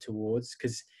shifted towards,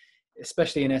 because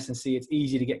especially in S&C, it's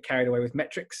easy to get carried away with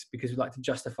metrics because we like to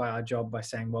justify our job by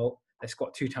saying, well, they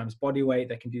squat 2 times body weight,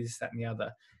 they can do this, that, and the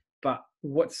other. But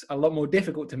what's a lot more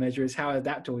difficult to measure is how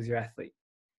adaptable is your athlete?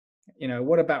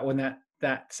 What about when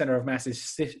that center of mass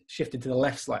is shifted to the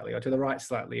left slightly or to the right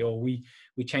slightly, or we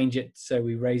change it so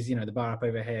we raise, the bar up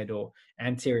overhead, or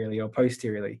anteriorly or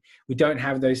posteriorly. We don't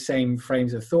have those same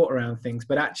frames of thought around things,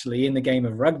 but actually in the game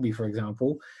of rugby, for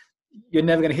example, you're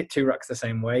never going to hit 2 rucks the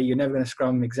same way. You're never going to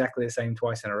scrum exactly the same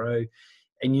twice in a row.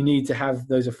 And you need to have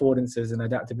those affordances and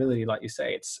adaptability, like you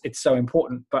say. It's so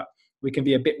important, but we can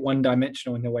be a bit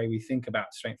one-dimensional in the way we think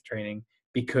about strength training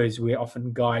because we're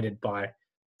often guided by,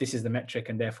 this is the metric,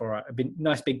 and therefore a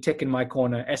nice big tick in my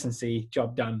corner, S&C,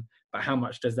 job done. But how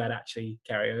much does that actually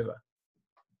carry over?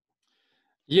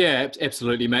 Yeah,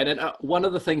 absolutely, mate. And one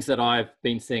of the things that I've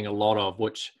been seeing a lot of,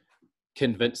 which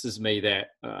convinces me that,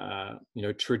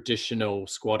 traditional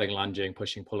squatting, lunging,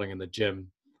 pushing, pulling in the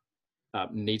gym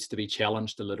needs to be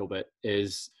challenged a little bit,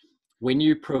 is when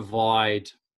you provide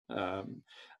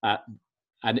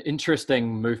an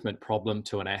interesting movement problem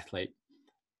to an athlete,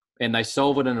 and they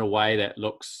solve it in a way that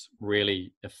looks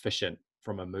really efficient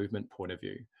from a movement point of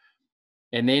view.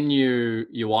 And then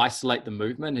you isolate the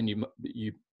movement and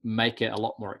you make it a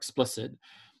lot more explicit,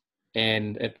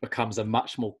 and it becomes a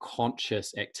much more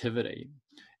conscious activity,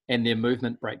 and their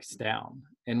movement breaks down.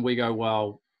 And we go,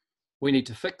 well, we need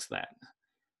to fix that.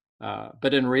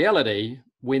 But in reality,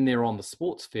 when they're on the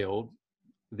sports field,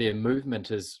 their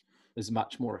movement is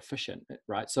much more efficient,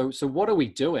 right? So what are we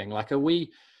doing? Like, are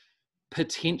we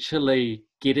potentially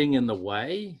getting in the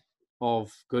way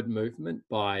of good movement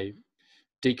by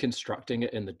deconstructing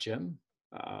it in the gym?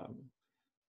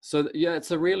 So yeah,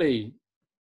 it's a really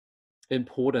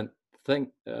important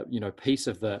thing, piece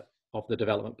of the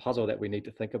development puzzle that we need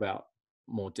to think about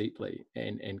more deeply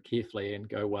and carefully, and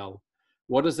go, well,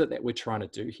 what is it that we're trying to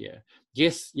do here?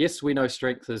 Yes, we know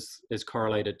strength is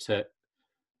correlated to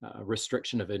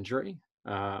restriction of injury,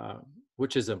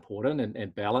 which is important,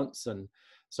 and balance, and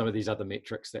some of these other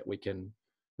metrics that we can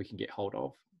get hold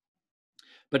of.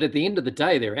 But at the end of the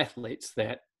day, they're athletes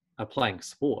that are playing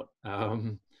sport,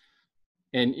 and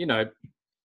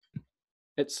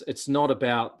it's not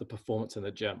about the performance in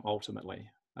the gym ultimately.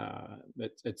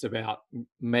 It's about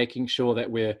making sure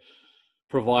that we're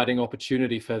providing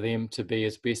opportunity for them to be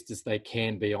as best as they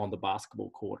can be on the basketball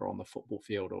court or on the football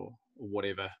field, or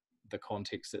whatever the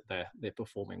context that they're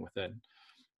performing within.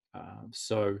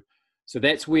 So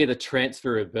that's where the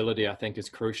transferability, I think, is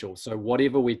crucial. So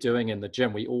whatever we're doing in the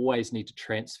gym, we always need to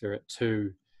transfer it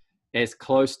to as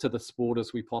close to the sport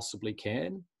as we possibly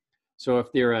can. So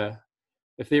if they're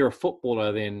a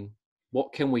footballer, then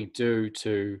what can we do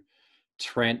to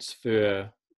transfer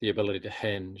the ability to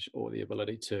hinge, or the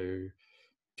ability to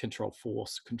control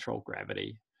force, control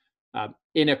gravity,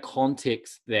 in a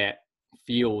context that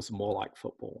feels more like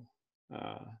football?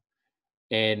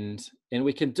 And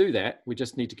we can do that. We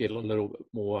just need to get a little bit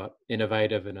more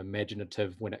innovative and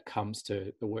imaginative when it comes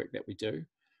to the work that we do.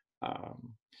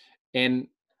 And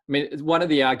I mean, one of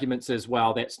the arguments is,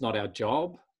 well, that's not our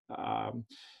job.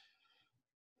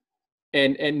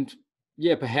 And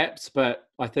yeah, perhaps, but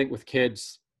I think with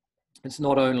kids, it's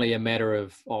not only a matter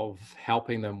of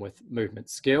helping them with movement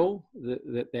skill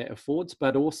that affords,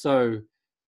 but also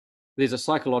there's a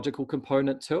psychological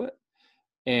component to it.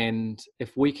 And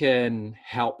if we can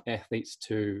help athletes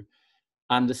to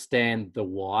understand the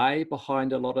why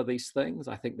behind a lot of these things,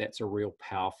 I think that's a real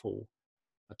powerful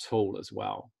tool as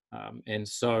well. And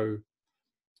so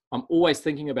I'm always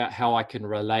thinking about how I can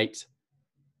relate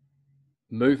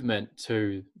movement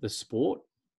to the sport.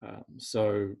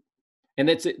 And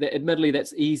admittedly,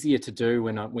 that's easier to do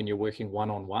when you're working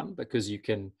one-on-one, because you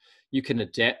can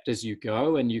adapt as you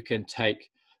go, and you can take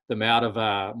them out of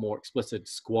a more explicit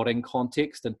squatting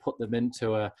context and put them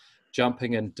into a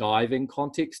jumping and diving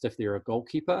context if they're a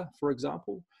goalkeeper, for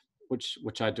example,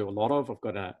 which I do a lot of.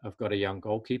 I've got a young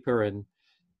goalkeeper, and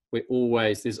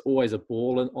there's always a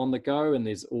ball on the go, and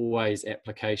there's always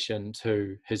application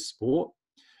to his sport.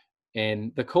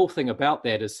 And the cool thing about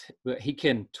that is that he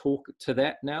can talk to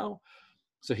that now.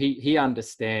 So he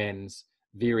understands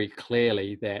very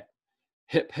clearly that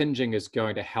hip hinging is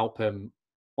going to help him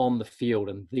on the field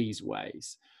in these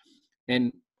ways.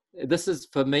 And this is,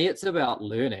 for me, it's about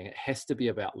learning. It has to be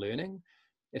about learning.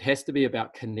 It has to be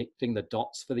about connecting the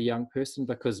dots for the young person,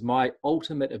 because my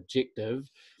ultimate objective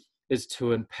is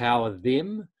to empower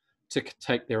them to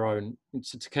take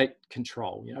to take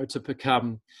control, to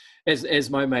become, as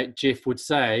my mate Jeff would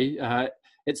say,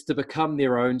 it's to become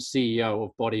their own CEO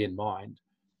of body and mind.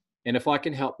 And if I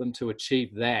can help them to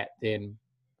achieve that, then,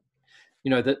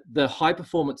 the high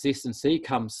performance S&C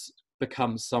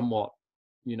becomes somewhat,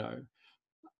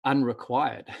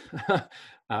 unrequired.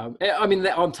 I mean,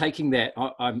 I'm taking that,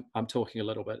 I'm talking a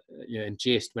little bit in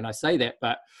jest when I say that,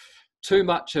 but too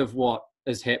much of what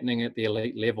is happening at the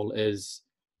elite level is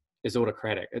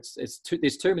autocratic. There's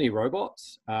too many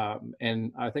robots,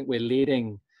 and I think we're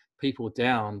letting people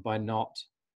down by not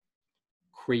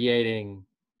creating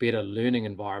better learning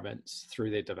environments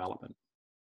through their development.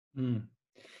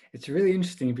 It's really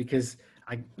interesting, because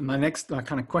my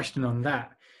kind of question on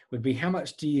that would be, how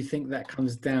much do you think that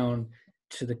comes down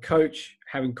to the coach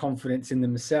having confidence in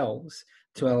themselves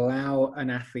to allow an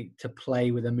athlete to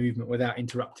play with a movement without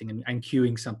interrupting and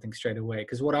cueing something straight away?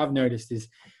 Because what I've noticed is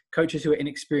coaches who are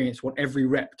inexperienced want every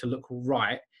rep to look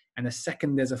right, and the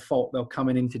second there's a fault, they'll come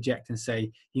and interject and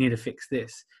say, you need to fix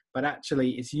this. But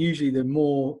actually, it's usually the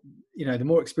more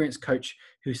experienced coach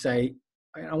who say,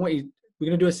 we're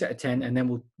going to do a set of 10, and then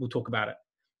we'll talk about it.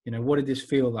 What did this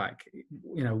feel like?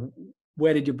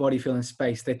 Where did your body feel in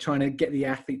space? They're trying to get the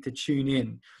athlete to tune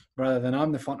in. rather than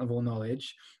I'm the font of all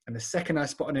knowledge. And the second I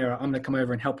spot an error, I'm going to come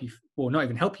over and help you, or not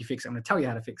even help you fix it. I'm going to tell you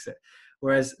how to fix it.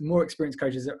 Whereas more experienced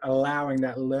coaches are allowing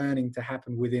that learning to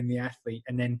happen within the athlete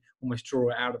and then almost draw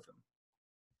it out of them.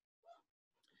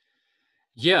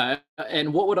 Yeah,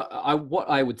 and what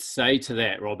I would say to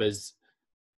that, Rob, is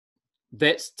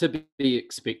that's to be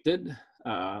expected.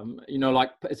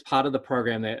 Like as part of the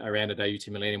program that I ran at AUT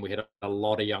Millennium, we had a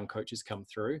lot of young coaches come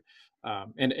through.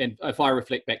 And if I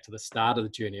reflect back to the start of the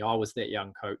journey, I was that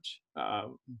young coach.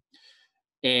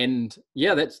 And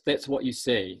yeah, that's what you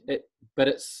see. But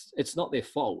it's not their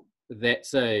fault.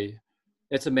 It's a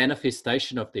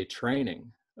manifestation of their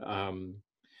training.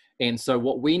 And so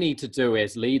what we need to do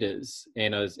as leaders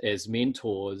and as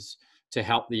mentors to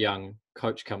help the young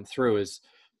coach come through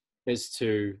is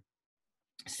to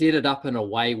set it up in a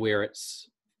way where it's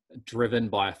driven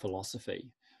by a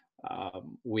philosophy,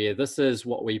 where this is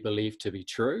what we believe to be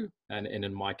true. And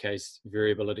in my case,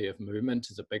 variability of movement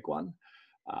is a big one.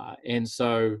 And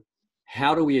so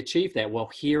how do we achieve that? Well,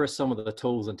 here are some of the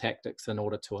tools and tactics in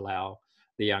order to allow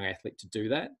the young athlete to do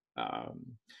that.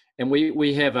 And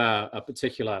we have a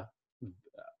particular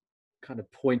kind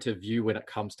of point of view when it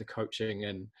comes to coaching,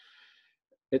 and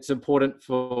it's important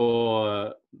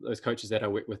for those coaches that I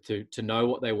work with to know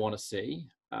what they want to see.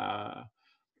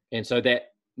 And so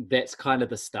that's kind of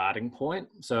the starting point.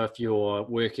 So if you're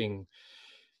working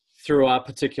through a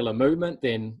particular movement,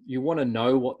 then you want to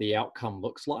know what the outcome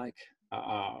looks like.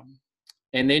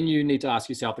 And then you need to ask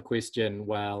yourself the question,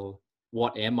 well,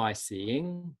 what am I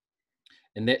seeing?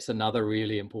 And that's another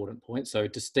really important point. So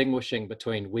distinguishing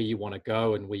between where you want to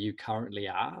go and where you currently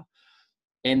are.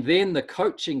 And then the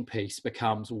coaching piece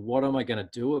becomes, what am I going to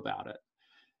do about it?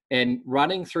 And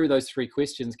running through those three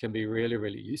questions can be really,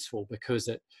 really useful, because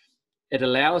it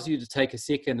allows you to take a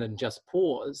second and just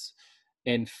pause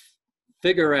and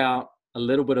figure out a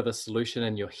little bit of a solution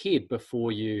in your head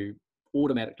before you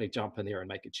automatically jump in there and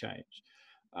make a change.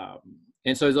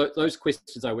 And so those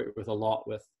questions I work with a lot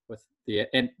with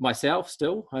and myself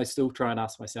I still try and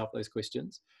ask myself those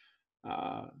questions.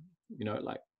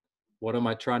 Like, what am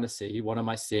I trying to see? What am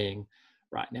I seeing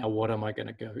right now? What am I going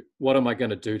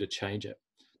to do to change it?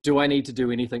 Do I need to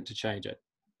do anything to change it?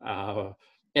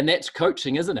 And that's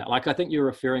coaching, isn't it? Like, I think you're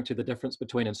referring to the difference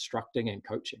between instructing and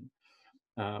coaching.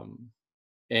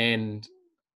 And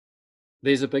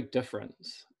there's a big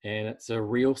difference, and it's a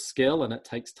real skill, and it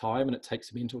takes time, and it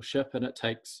takes mentorship, and it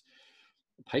takes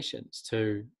patience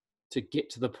to get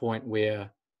to the point where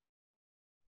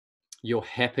you're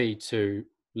happy to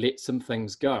let some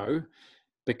things go,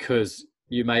 because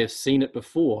you may have seen it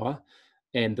before,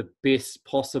 and the best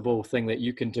possible thing that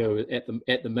you can do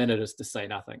at the minute is to say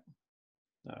nothing.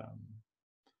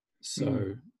 It's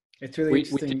really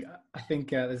interesting. I think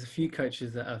there's a few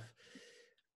coaches that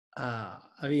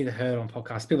I've either heard on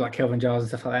podcasts, people like Kelvin Giles and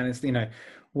stuff like that. And it's,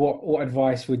 what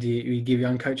advice would you give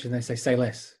young coaches? And they say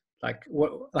less. Like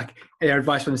their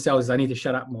advice for themselves is, I need to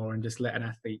shut up more and just let an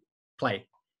athlete play.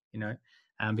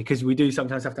 Because we do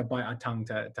sometimes have to bite our tongue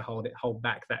to hold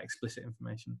back that explicit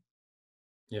information.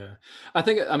 Yeah, I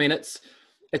think,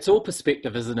 it's all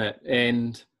perspective, isn't it?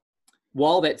 And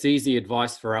while that's easy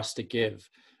advice for us to give,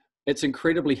 it's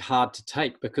incredibly hard to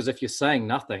take, because if you're saying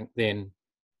nothing, then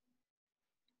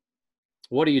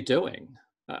what are you doing?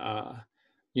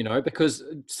 Because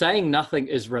saying nothing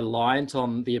is reliant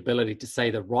on the ability to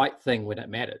say the right thing when it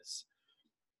matters.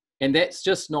 And that's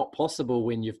just not possible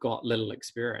when you've got little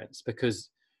experience, because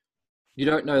you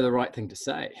don't know the right thing to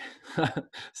say.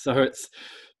 So it's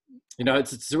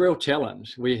a real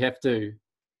challenge. We have to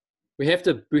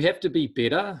be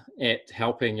better at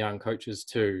helping young coaches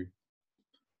to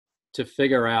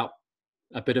figure out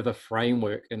a bit of a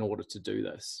framework in order to do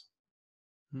this.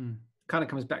 Kind of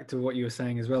comes back to what you were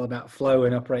saying as well about flow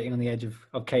and operating on the edge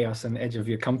of chaos and the edge of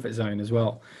your comfort zone as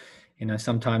well.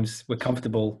 Sometimes we're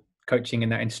comfortable coaching in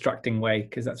that instructing way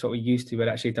because that's what we're used to, but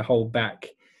actually to hold back,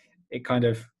 it kind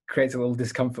of creates a little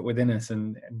discomfort within us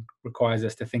and requires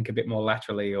us to think a bit more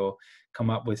laterally or come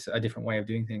up with a different way of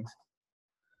doing things.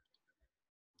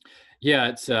 Yeah,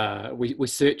 it's we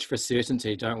search for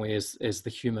certainty, don't we, as the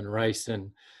human race,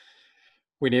 and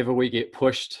whenever we get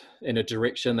pushed in a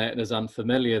direction that is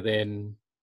unfamiliar, then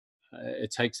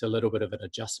it takes a little bit of an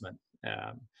adjustment,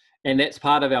 and that's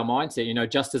part of our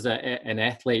mindset. Just as an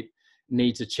athlete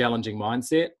needs a challenging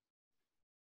mindset,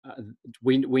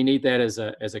 we need that as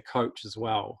a coach as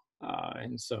well,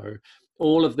 and so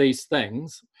all of these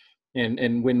things,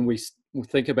 and when we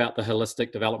think about the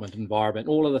holistic development environment,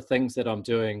 all of the things that I'm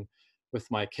doing with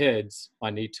my kids, I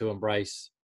need to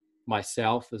embrace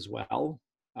myself as well.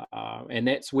 And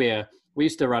that's where we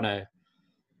used to run a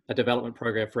development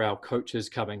program for our coaches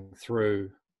coming through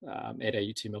at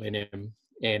AUT Millennium,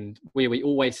 and where we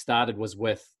always started was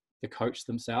with the coach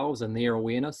themselves and their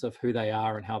awareness of who they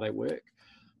are and how they work.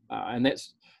 And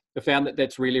I found that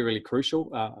that's really, really crucial.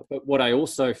 But what I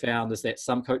also found is that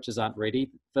some coaches aren't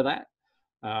ready for that,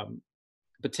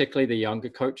 particularly the younger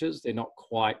coaches. They're not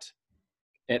quite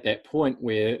at that point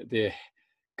where they're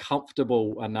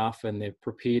comfortable enough and they're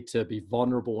prepared to be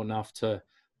vulnerable enough to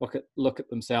look at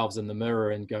themselves in the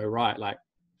mirror and go, right, like,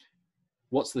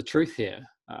 what's the truth here?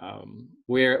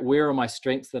 Where are my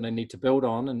strengths that I need to build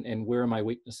on, and where are my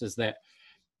weaknesses that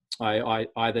I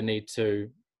either need to,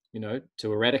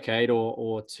 to eradicate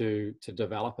or to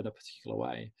develop in a particular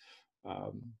way.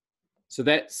 So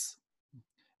that's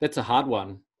a hard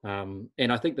one.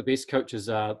 And I think the best coaches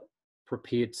are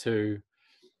prepared to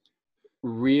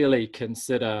really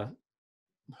consider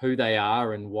who they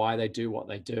are and why they do what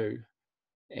they do,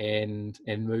 and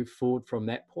move forward from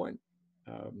that point.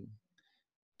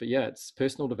 But yeah, it's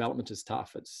personal development is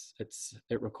tough.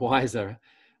 It requires a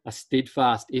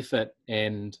steadfast effort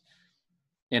and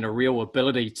a real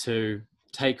ability to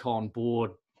take on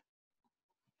board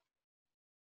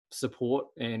support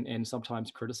and sometimes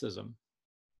criticism.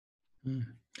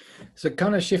 So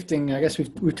kind of shifting, I guess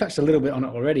we've touched a little bit on it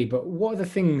already, but what are the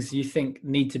things you think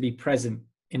need to be present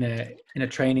in a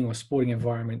training or sporting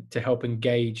environment to help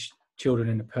engage children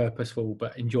in a purposeful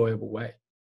but enjoyable way?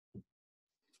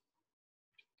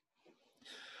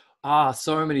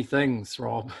 So many things,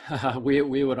 Rob. Where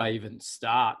would I even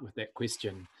start with that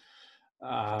question?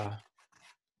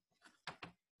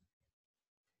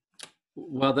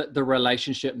 Well, the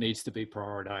relationship needs to be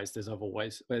prioritized,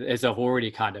 as I've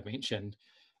already kind of mentioned.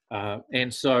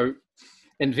 And so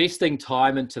investing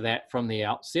time into that from the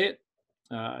outset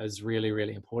is really,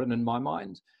 really important in my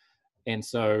mind. And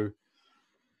so,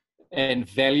 and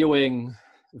valuing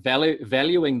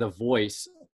the voice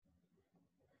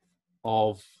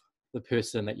of the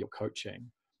person that you're coaching.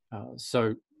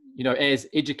 So, as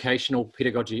educational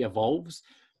pedagogy evolves,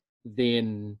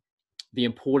 then the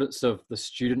importance of the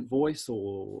student voice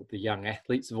or the young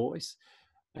athlete's voice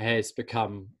has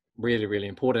become really, really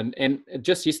important. And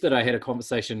just yesterday, I had a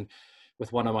conversation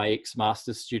with one of my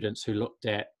ex-master's students who looked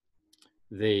at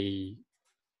the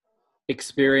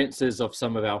experiences of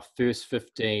some of our first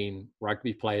 15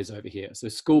 rugby players over here. So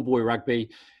schoolboy rugby,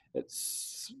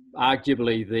 it's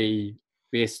arguably the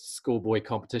best schoolboy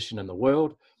competition in the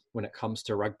world when it comes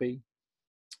to rugby.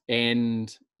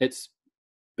 And it's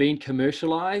been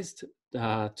commercialized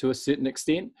to a certain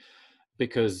extent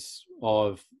because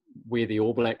of where the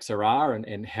All Blacks are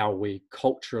and how we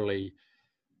culturally,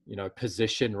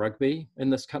 position rugby in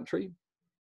this country.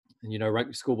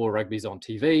 And, schoolboy rugby's on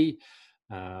TV,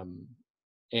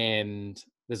 and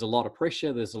there's a lot of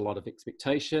pressure, there's a lot of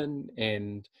expectation,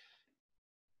 and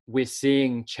we're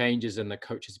seeing changes in the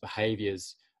coaches'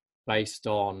 behaviors based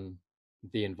on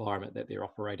the environment that they're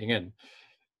operating in.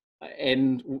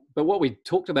 But what we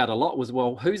talked about a lot was,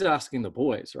 well, who's asking the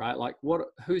boys, right? Like,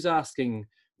 who's asking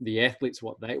the athletes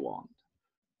what they want?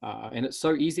 And it's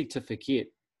so easy to forget,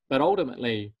 but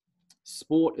ultimately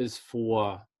sport is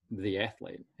for the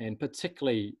athlete, and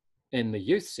particularly in the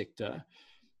youth sector.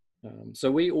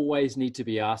 So we always need to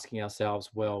be asking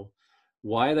ourselves, well,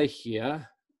 why are they here?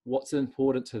 What's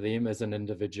important to them as an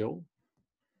individual?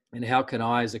 And how can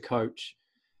I, as a coach,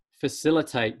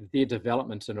 facilitate their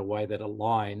development in a way that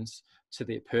aligns to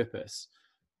their purpose?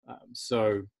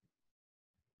 So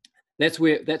that's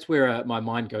where my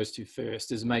mind goes to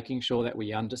first, is making sure that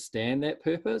we understand that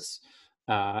purpose.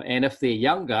 And if they're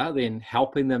younger, then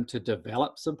helping them to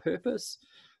develop some purpose.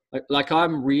 Like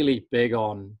I'm really big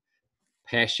on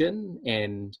passion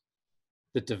and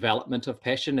the development of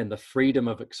passion and the freedom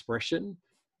of expression.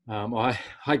 I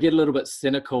get a little bit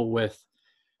cynical with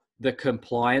the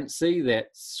compliancy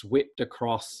that's swept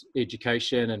across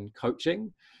education and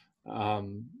coaching,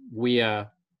 where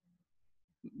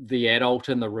the adult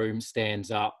in the room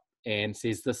stands up and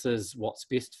says, this is what's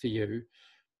best for you.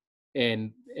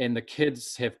 And the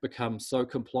kids have become so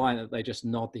compliant that they just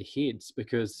nod their heads,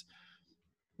 because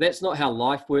that's not how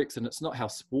life works and it's not how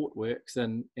sport works.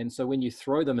 And so when you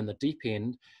throw them in the deep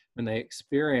end, when they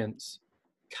experience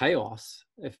chaos,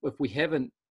 if we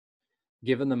haven't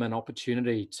given them an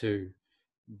opportunity to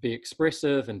be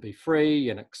expressive and be free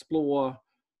and explore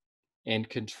and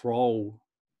control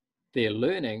their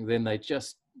learning, then they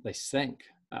sink.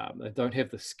 They don't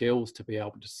have the skills to be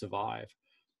able to survive.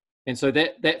 And so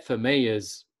that for me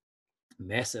is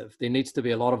massive. There needs to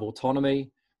be a lot of autonomy,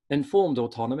 informed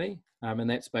autonomy, and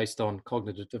that's based on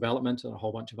cognitive development and a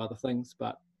whole bunch of other things.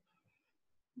 But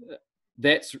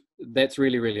that's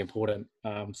really, really important.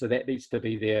 So that needs to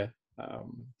be there.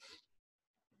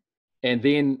 and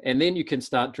then you can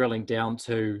start drilling down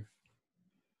to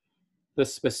the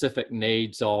specific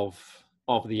needs of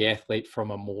the athlete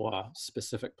from a more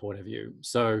specific point of view.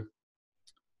 So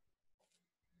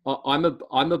I'm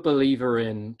a believer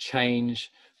in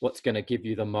change what's going to give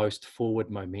you the most forward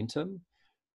momentum,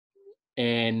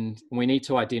 and we need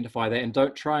to identify that, and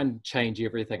don't try and change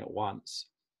everything at once.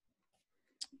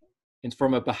 And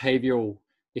from a behavioral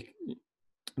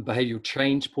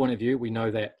change point of view, we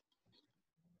know that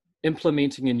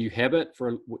implementing a new habit,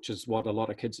 which is what a lot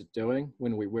of kids are doing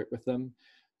when we work with them,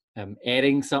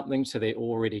 adding something to their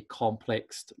already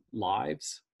complex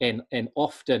lives and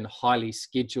often highly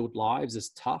scheduled lives is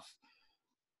tough.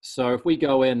 So if we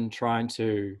go in trying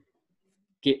to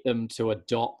get them to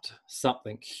adopt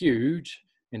something huge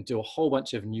and do a whole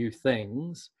bunch of new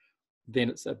things, then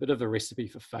it's a bit of a recipe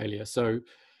for failure. So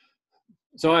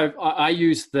I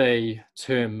use the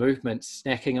term movement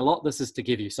snacking a lot. This is to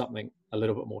give you something a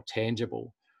little bit more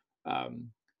tangible.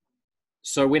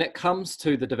 So when it comes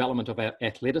to the development of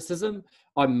athleticism,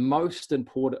 I'm most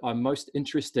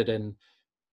interested in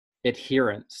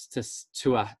adherence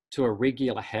to a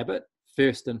regular habit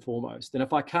first and foremost. And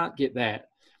if I can't get that,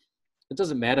 it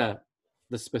doesn't matter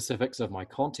the specifics of my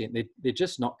content. They're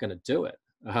just not going to do it.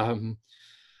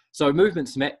 So movement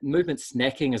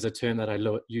snacking is a term that I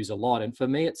use a lot. And for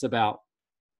me, it's about,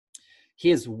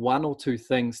 here's one or two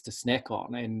things to snack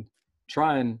on and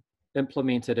try and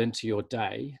implement it into your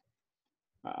day.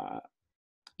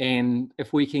 And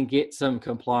if we can get some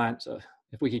compliance,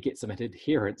 if we could get some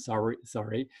adherence,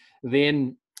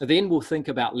 then we'll think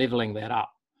about leveling that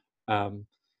up.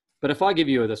 But if I give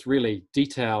you this really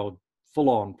detailed,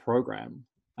 full-on program,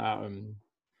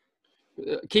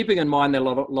 keeping in mind that a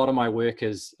lot of my work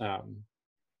is I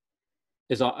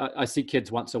see kids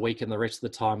once a week, and the rest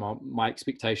of the time, my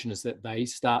expectation is that they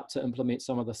start to implement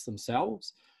some of this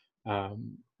themselves.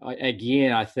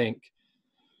 I think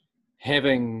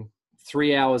having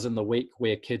 3 hours in the week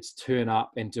where kids turn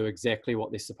up and do exactly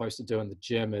what they're supposed to do in the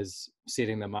gym is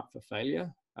setting them up for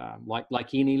failure.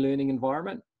 Like any learning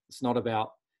environment, it's not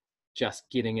about just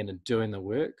getting in and doing the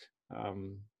work.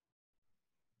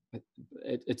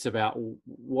 It's about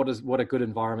what do good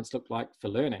environments look like for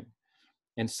learning.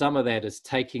 And some of that is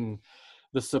taking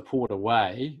the support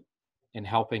away and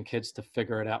helping kids to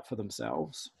figure it out for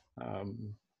themselves.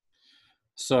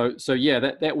 So yeah,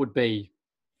 that would be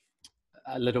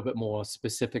a little bit more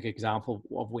specific example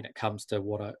of when it comes to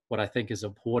what I think is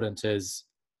important is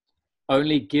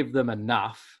only give them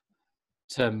enough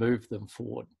to move them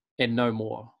forward and no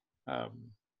more.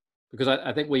 Because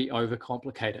I think we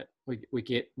overcomplicate it. We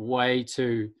get way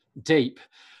too deep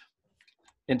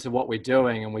into what we're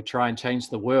doing, and we try and change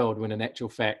the world when in actual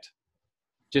fact,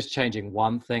 just changing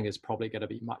one thing is probably going to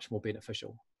be much more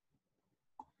beneficial.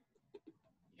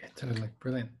 Yeah, totally.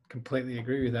 Brilliant. Completely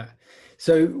agree with that.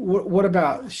 So what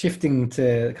about shifting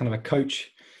to kind of a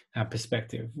coach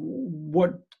perspective?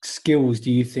 What skills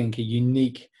do you think are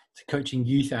unique to coaching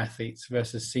youth athletes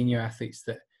versus senior athletes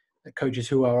that coaches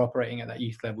who are operating at that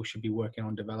youth level should be working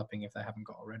on developing if they haven't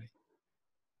got already?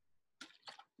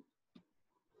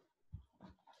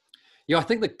 Yeah, I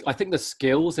think the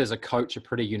skills as a coach are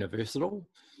pretty universal.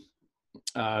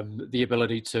 The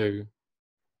ability to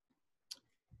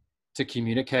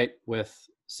communicate with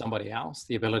somebody else,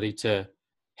 the ability to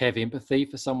have empathy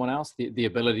for someone else, the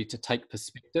ability to take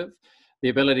perspective, the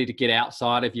ability to get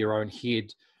outside of your own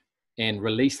head and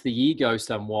release the ego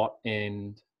somewhat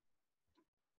and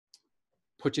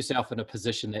put yourself in a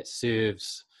position that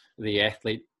serves the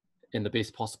athlete in the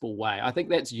best possible way. I think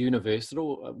that's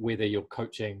universal, whether you're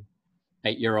coaching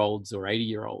 8-year-olds or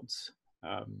 80-year-olds.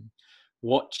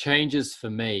 What changes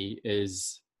for me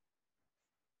is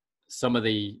some of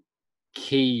the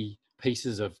key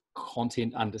pieces of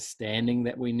content understanding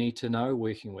that we need to know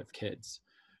working with kids.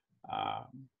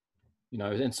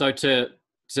 And so to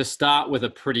start with a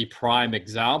pretty prime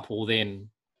example, then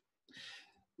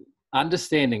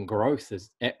understanding growth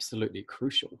is absolutely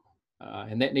crucial.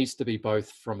 And that needs to be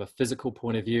both from a physical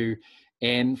point of view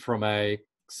and from a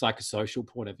psychosocial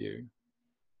point of view.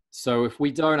 So if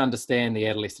we don't understand the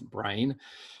adolescent brain,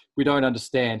 we don't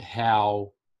understand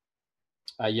how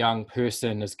a young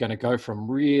person is going to go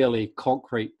from really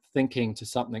concrete thinking to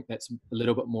something that's a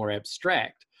little bit more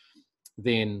abstract,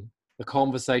 then the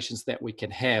conversations that we can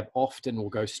have often will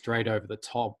go straight over the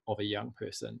top of a young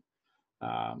person.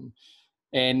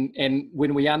 And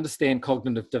when we understand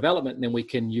cognitive development, then we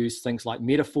can use things like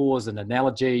metaphors and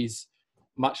analogies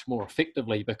much more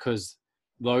effectively, because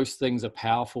those things are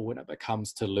powerful when it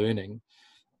comes to learning.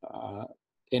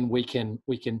 And we can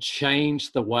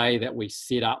change the way that we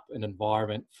set up an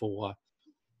environment for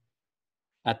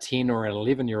a 10 or an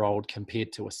 11-year-old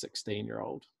compared to a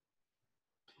 16-year-old.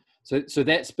 So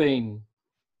that's been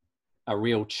a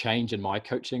real change in my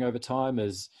coaching over time,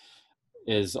 is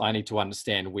I need to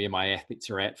understand where my athletes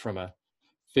are at from a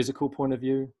physical point of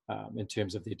view, in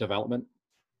terms of their development.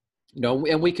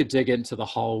 And we could dig into the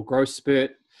whole growth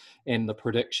spurt and the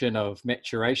prediction of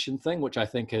maturation thing, which I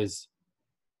think is,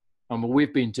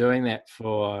 we've been doing that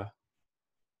for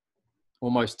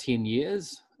almost 10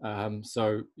 years.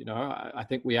 So, I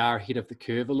think we are ahead of the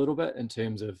curve a little bit in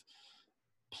terms of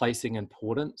placing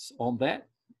importance on that.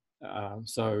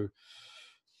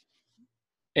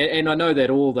 And I know that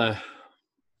all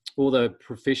the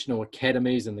professional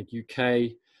academies in the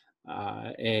UK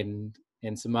and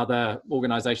some other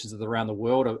organizations around the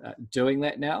world are doing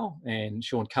that now. And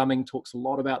Sean Cumming talks a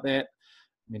lot about that.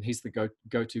 I mean, he's the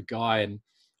go-to guy, and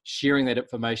sharing that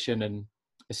information and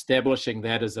establishing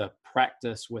that as a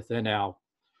practice within our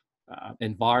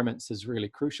environments is really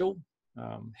crucial.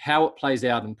 How it plays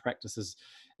out in practice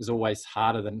is always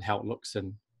harder than how it looks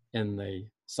in the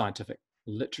scientific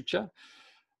literature.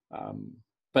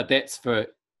 But that's for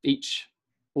each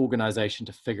organization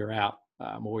to figure out,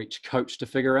 or each coach to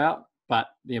figure out. But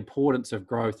the importance of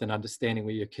growth and understanding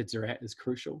where your kids are at is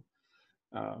crucial.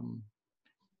 And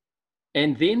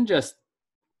then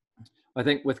I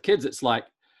think with kids,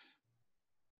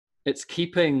 it's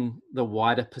keeping the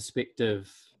wider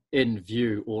perspective in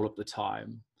view all of the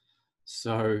time.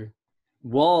 So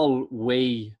while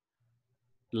we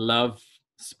love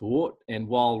sport and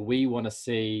while we want to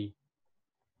see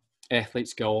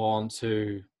athletes go on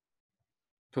to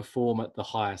perform at the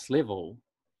highest level,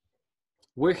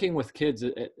 working with kids,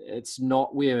 it's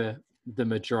not where the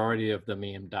majority of them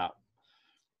end up.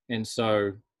 And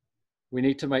so we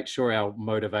need to make sure our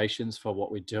motivations for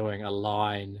what we're doing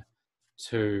align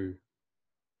to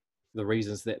the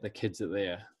reasons that the kids are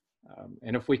there.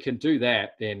 And if we can do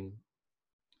that, then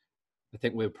I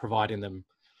think we're providing them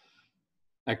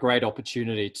a great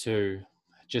opportunity to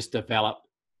just develop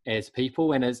as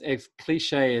people. And as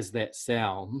cliche as that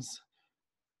sounds,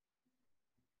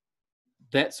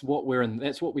 that's what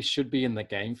we should be in the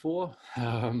game for,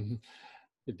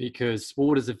 because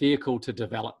sport is a vehicle to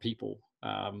develop people.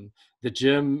 The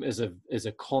gym is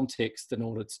a context in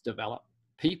order to develop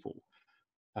people.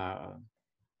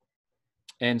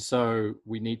 And so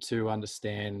we need to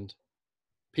understand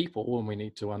people, and we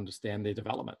need to understand their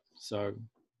development. So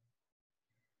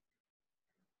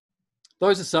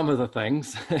those are some of the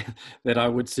things that I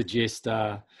would suggest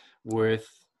are worth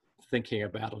thinking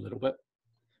about a little bit.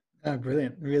 Oh,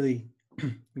 brilliant. Really,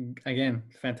 again,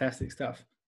 fantastic stuff.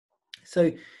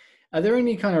 So are there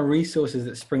any kind of resources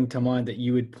that spring to mind that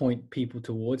you would point people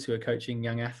towards who are coaching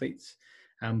young athletes?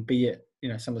 Be it,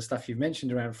 some of the stuff you've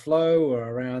mentioned around flow or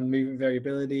around movement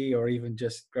variability, or even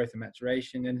just growth and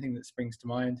maturation, anything that springs to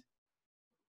mind?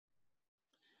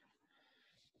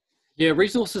 Yeah,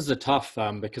 resources are tough,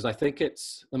 because I think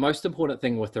it's the most important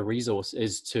thing with the resource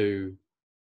is to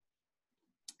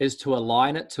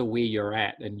align it to where you're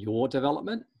at in your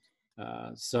development.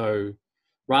 So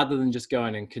rather than just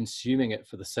going and consuming it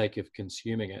for the sake of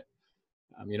consuming it,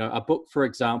 a book, for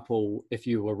example, if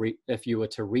you were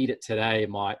to read it today, it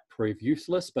might prove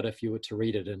useless, but if you were to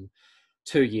read it in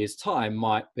 2 years' time,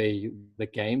 might be the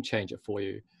game changer for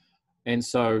you. And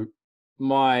so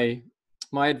my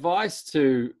advice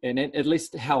and at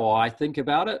least how I think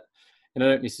about it, and I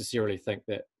don't necessarily think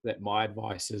that my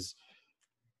advice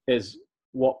is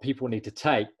what people need to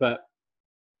take, but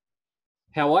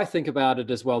how I think about it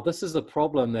is, well, this is a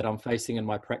problem that I'm facing in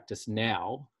my practice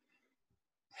now.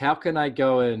 How can I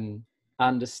go and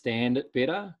understand it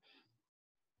better?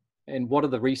 And what are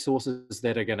the resources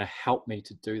that are going to help me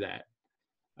to do that?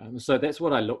 So that's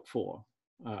what I look for.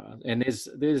 And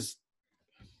there's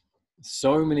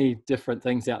so many different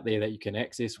things out there that you can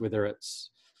access, whether it's,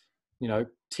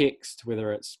 text,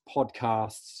 whether it's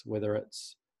podcasts, whether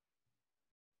it's,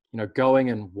 going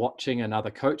and watching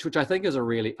another coach, which I think is a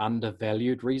really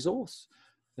undervalued resource.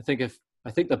 I think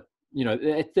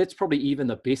that's probably even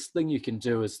the best thing you can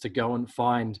do, is to go and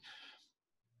find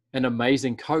an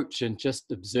amazing coach and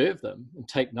just observe them and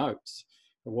take notes.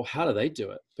 Well, how do they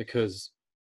do it? Because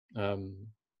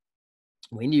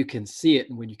when you can see it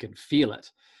and when you can feel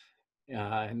it,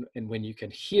 and when you can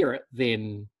hear it,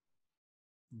 then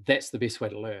that's the best way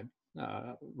to learn,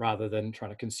 rather than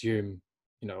trying to consume,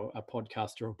 a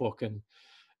podcast or a book and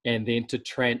then to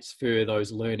transfer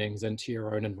those learnings into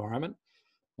your own environment.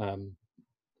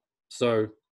 So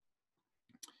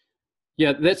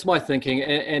yeah, that's my thinking.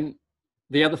 And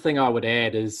the other thing I would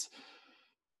add is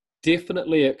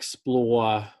definitely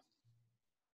explore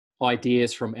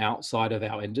ideas from outside of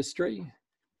our industry,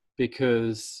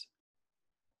 because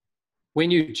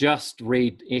when you just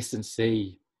read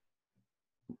S&C,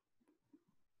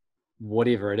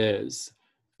 whatever it is,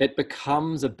 it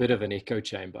becomes a bit of an echo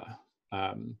chamber.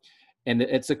 And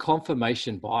it's a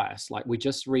confirmation bias. Like, we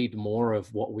just read more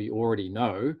of what we already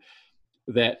know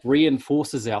that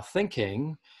reinforces our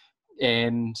thinking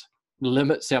and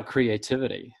limits our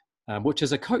creativity, which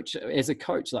as a coach,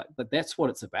 like, but that's what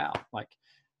it's about. Like,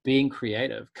 being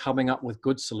creative, coming up with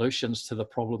good solutions to the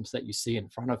problems that you see in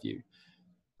front of you.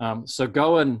 So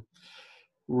go and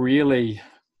really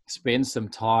spend some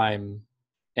time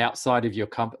outside of your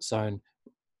comfort zone,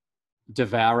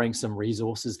 devouring some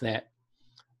resources that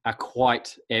are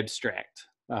quite abstract.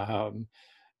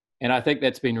 And I think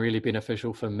that's been really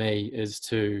beneficial for me, is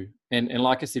to, and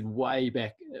like I said, way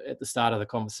back at the start of the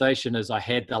conversation, is I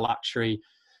had the luxury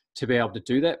to be able to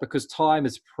do that, because time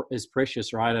is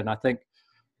precious, right? And I think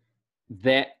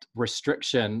that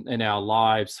restriction in our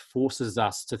lives forces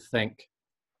us to think,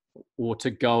 or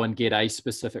to go and get a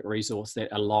specific resource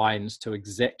that aligns to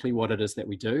exactly what it is that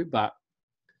we do. But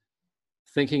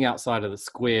thinking outside of the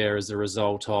square is a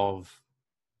result of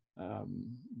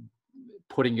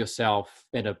putting yourself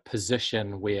in a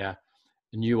position where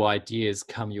new ideas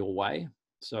come your way.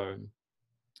 So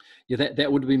yeah,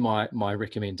 that would be my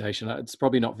recommendation. It's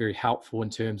probably not very helpful in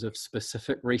terms of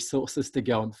specific resources to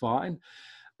go and find.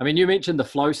 I mean, you mentioned the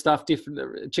flow stuff.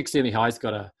 Definitely, Chick High's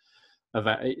got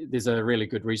there's a really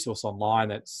good resource online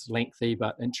that's lengthy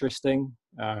but interesting.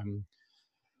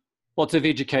 Lots of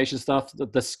education stuff.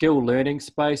 The skill learning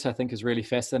space, I think, is really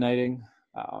fascinating.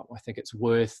 I think it's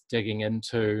worth digging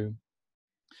into.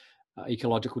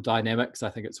 Ecological dynamics, I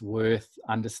think it's worth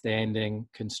understanding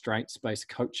constraints-based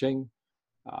coaching.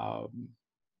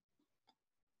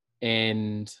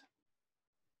 And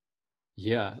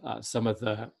yeah, some of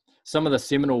the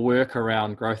seminal work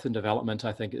around growth and development,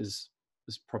 I think, is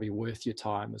probably worth your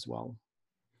time as well.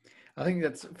 I think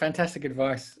that's fantastic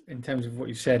advice in terms of what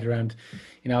you said around,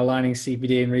 aligning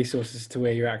CPD and resources to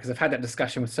where you're at. Because I've had that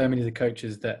discussion with so many of the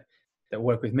coaches that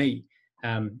work with me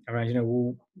around,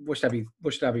 well, what should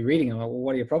I be reading? I'm like, well,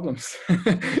 what are your problems?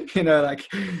 Like,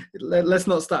 let's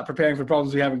not start preparing for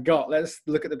problems we haven't got. Let's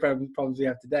look at the problems we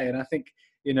have today. And I think,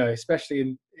 especially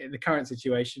in the current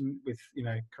situation with,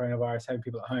 coronavirus, having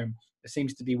people at home, there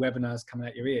seems to be webinars coming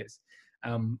out your ears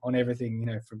on everything,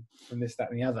 from this,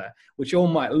 that, and the other, which all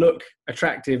might look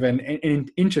attractive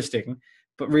and interesting,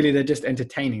 but really they're just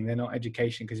entertaining. They're not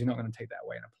education, because you're not going to take that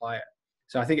away and apply it.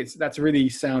 So I think that's really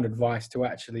sound advice to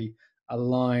actually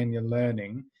align your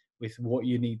learning with what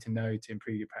you need to know to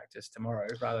improve your practice tomorrow,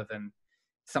 rather than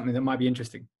something that might be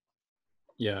interesting.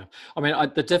 Yeah. I mean,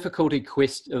 the difficulty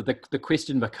the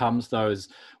question becomes, though, is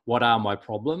what are my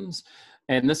problems?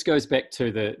 And this goes back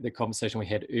to the conversation we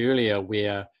had earlier,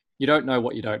 where you don't know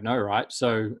what you don't know, right?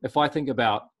 So if I think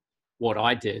about what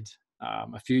I did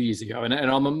a few years ago, and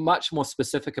I'm much more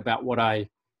specific about what I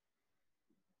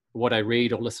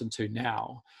read or listen to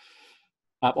now,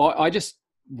 I just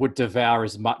would devour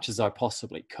as much as I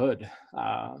possibly could.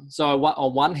 So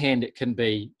on one hand, it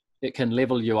can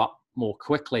level you up more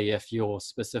quickly if you're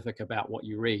specific about what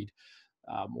you read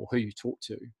or who you talk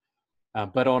to.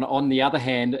 But on the other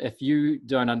hand, if you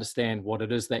don't understand what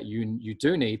it is that you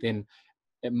do need, then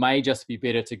it may just be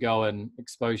better to go and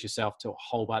expose yourself to a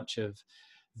whole bunch of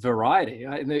variety.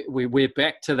 Right? We're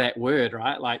back to that word,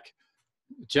 right? Like,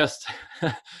 just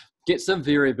get some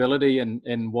variability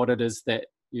in what it is that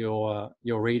you're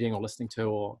reading or listening to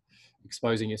or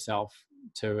exposing yourself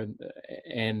to,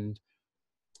 and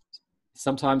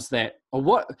sometimes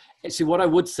what I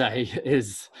would say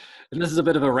is, and this is a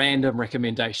bit of a random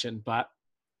recommendation, but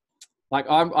like,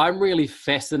 I'm really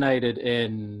fascinated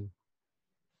in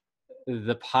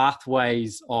the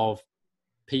pathways of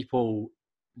people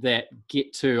that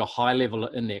get to a high level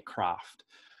in their craft.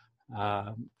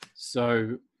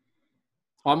 So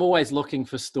I'm always looking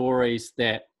for stories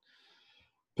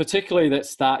particularly that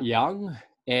start young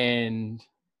and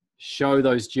show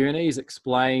those journeys,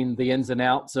 explain the ins and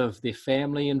outs of their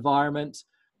family environment,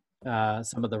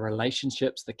 some of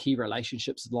the key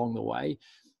relationships along the way.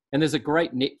 And there's a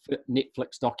great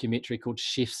Netflix documentary called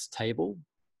Chef's Table.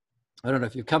 I don't know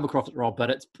if you've come across it, Rob, but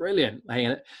it's brilliant.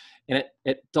 And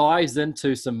it dives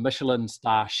into some Michelin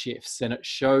star chefs, and it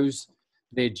shows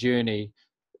their journey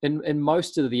in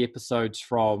most of the episodes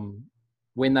from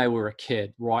when they were a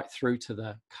kid right through to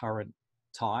the current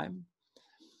time.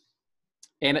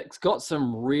 And it's got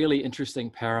some really interesting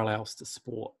parallels to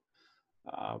sport.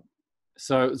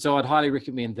 So I'd highly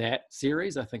recommend that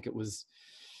series. I think it was...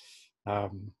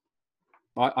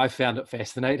 I found it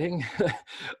fascinating.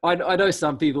 I know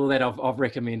some people that I've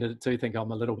recommended it to think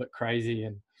I'm a little bit crazy,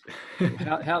 and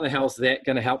how the hell is that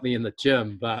going to help me in the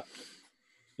gym? But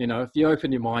if you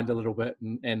open your mind a little bit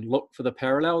and look for the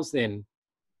parallels, then,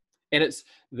 and it's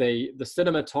the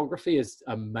cinematography is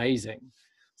amazing.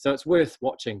 So it's worth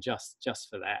watching just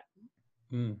for that.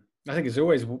 I think it's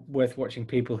always worth watching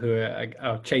people who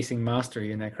are chasing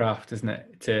mastery in their craft, isn't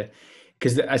it?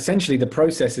 Because essentially the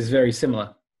process is very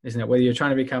similar, isn't it? Whether you're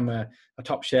trying to become a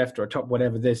top chef or a top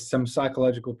whatever, there's some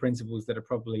psychological principles that are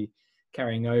probably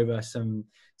carrying over, some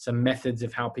methods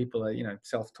of how people are,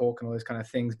 self-talk and all those kind of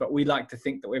things. But we like to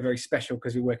think that we're very special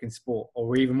because we work in sport, or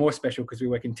we're even more special because we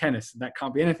work in tennis. And that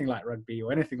can't be anything like rugby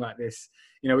or anything like this.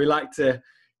 We like to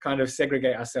kind of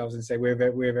segregate ourselves and say we're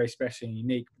very special and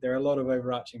unique. But there are a lot of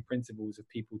overarching principles of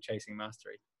people chasing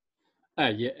mastery.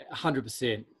 Yeah,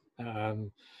 100%.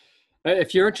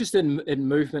 If you're interested in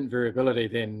movement variability,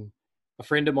 then a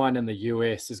friend of mine in the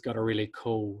US has got a really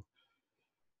cool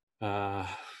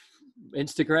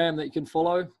Instagram that you can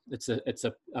follow. It's a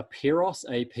Apiros,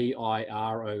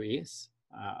 Apiros,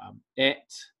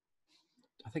 at,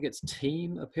 I think it's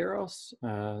Team Apiros.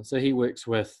 So he works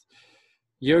with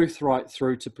youth right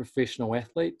through to professional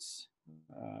athletes,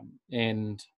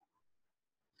 and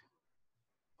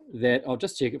that I'll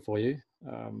just check it for you.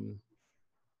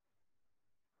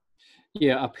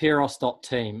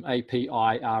 Apiros.team,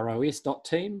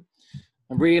 Apiros.team.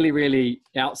 I'm really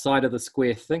outside of the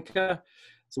square thinker.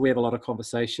 So we have a lot of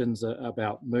conversations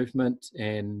about movement,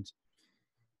 and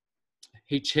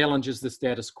he challenges the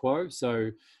status quo.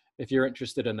 So if you're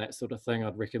interested in that sort of thing,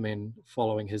 I'd recommend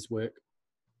following his work.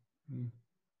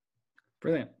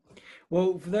 Brilliant.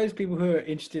 Well, for those people who are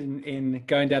interested in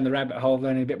going down the rabbit hole,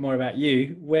 learning a bit more about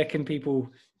you, where can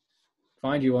people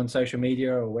find you on social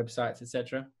media or websites,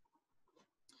 etc.?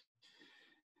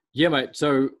 Yeah, mate.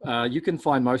 So you can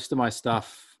find most of my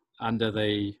stuff under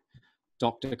the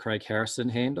Dr. Craig Harrison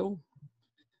handle.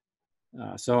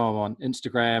 So I'm on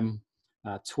Instagram,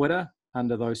 Twitter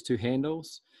under those two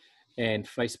handles, and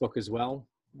Facebook as well.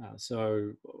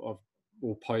 So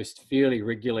we'll post fairly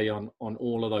regularly on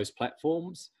all of those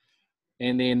platforms.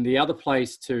 And then the other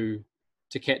place to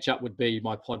catch up would be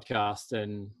my podcast,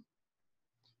 and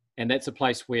that's a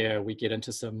place where we get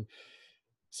into some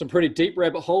pretty deep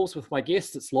rabbit holes with my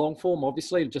guests. It's long form,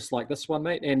 obviously, just like this one,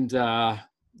 mate. And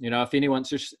if anyone's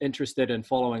just interested in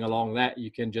following along that,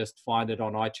 you can just find it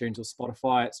on iTunes or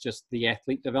Spotify. It's just the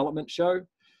Athlete Development Show.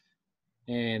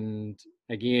 And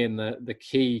again, the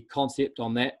key concept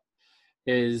on that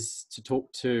is to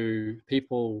talk to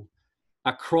people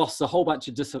across a whole bunch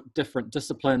of different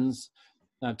disciplines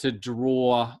to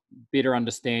draw better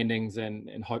understandings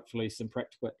and hopefully some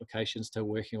practical applications to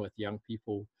working with young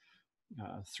people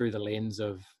through the lens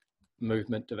of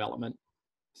movement development.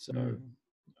 So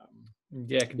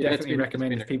I can definitely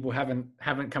recommend, if people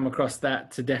haven't come across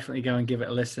that, to definitely go and give it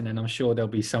a listen. And I'm sure there'll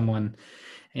be someone,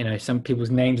 some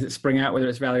people's names that spring out, whether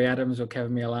it's Valerie Adams or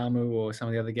Kevin Mialamu or some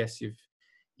of the other guests you've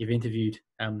interviewed.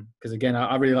 Because again,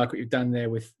 I really like what you've done there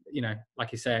with,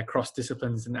 like you say, across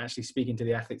disciplines and actually speaking to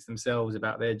the athletes themselves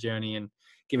about their journey and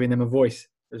giving them a voice,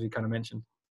 as we kind of mentioned.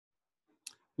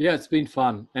 Yeah, it's been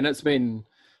fun, and it's been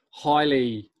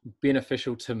highly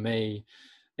beneficial to me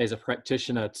as a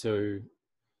practitioner to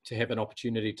have an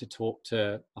opportunity to talk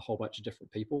to a whole bunch of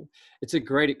different people. It's a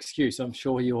great excuse. I'm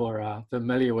sure you're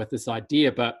familiar with this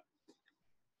idea, but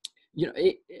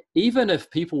even if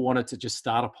people wanted to just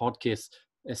start a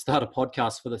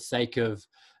podcast for the sake of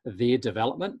their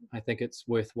development, I think it's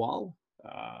worthwhile.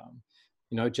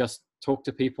 Just talk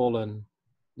to people and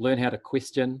learn how to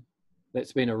question.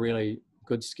 That's been a really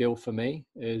good skill for me.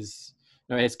 As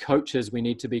coaches, we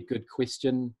need to be good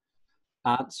question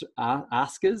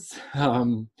askers.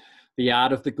 The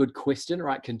art of the good question,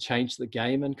 right, can change the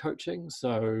game in coaching.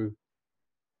 So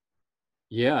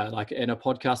yeah, and a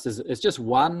podcast is just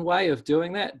one way of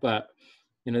doing that, but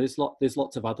there's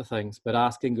lots of other things, but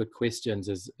asking good questions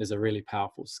is a really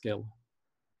powerful skill.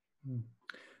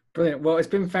 Brilliant. Well, it's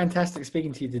been fantastic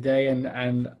speaking to you today,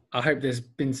 and I hope there's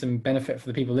been some benefit for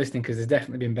the people listening, because there's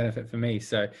definitely been benefit for me.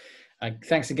 So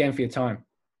thanks again for your time.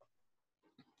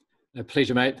 A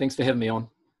pleasure, mate. Thanks for having me on.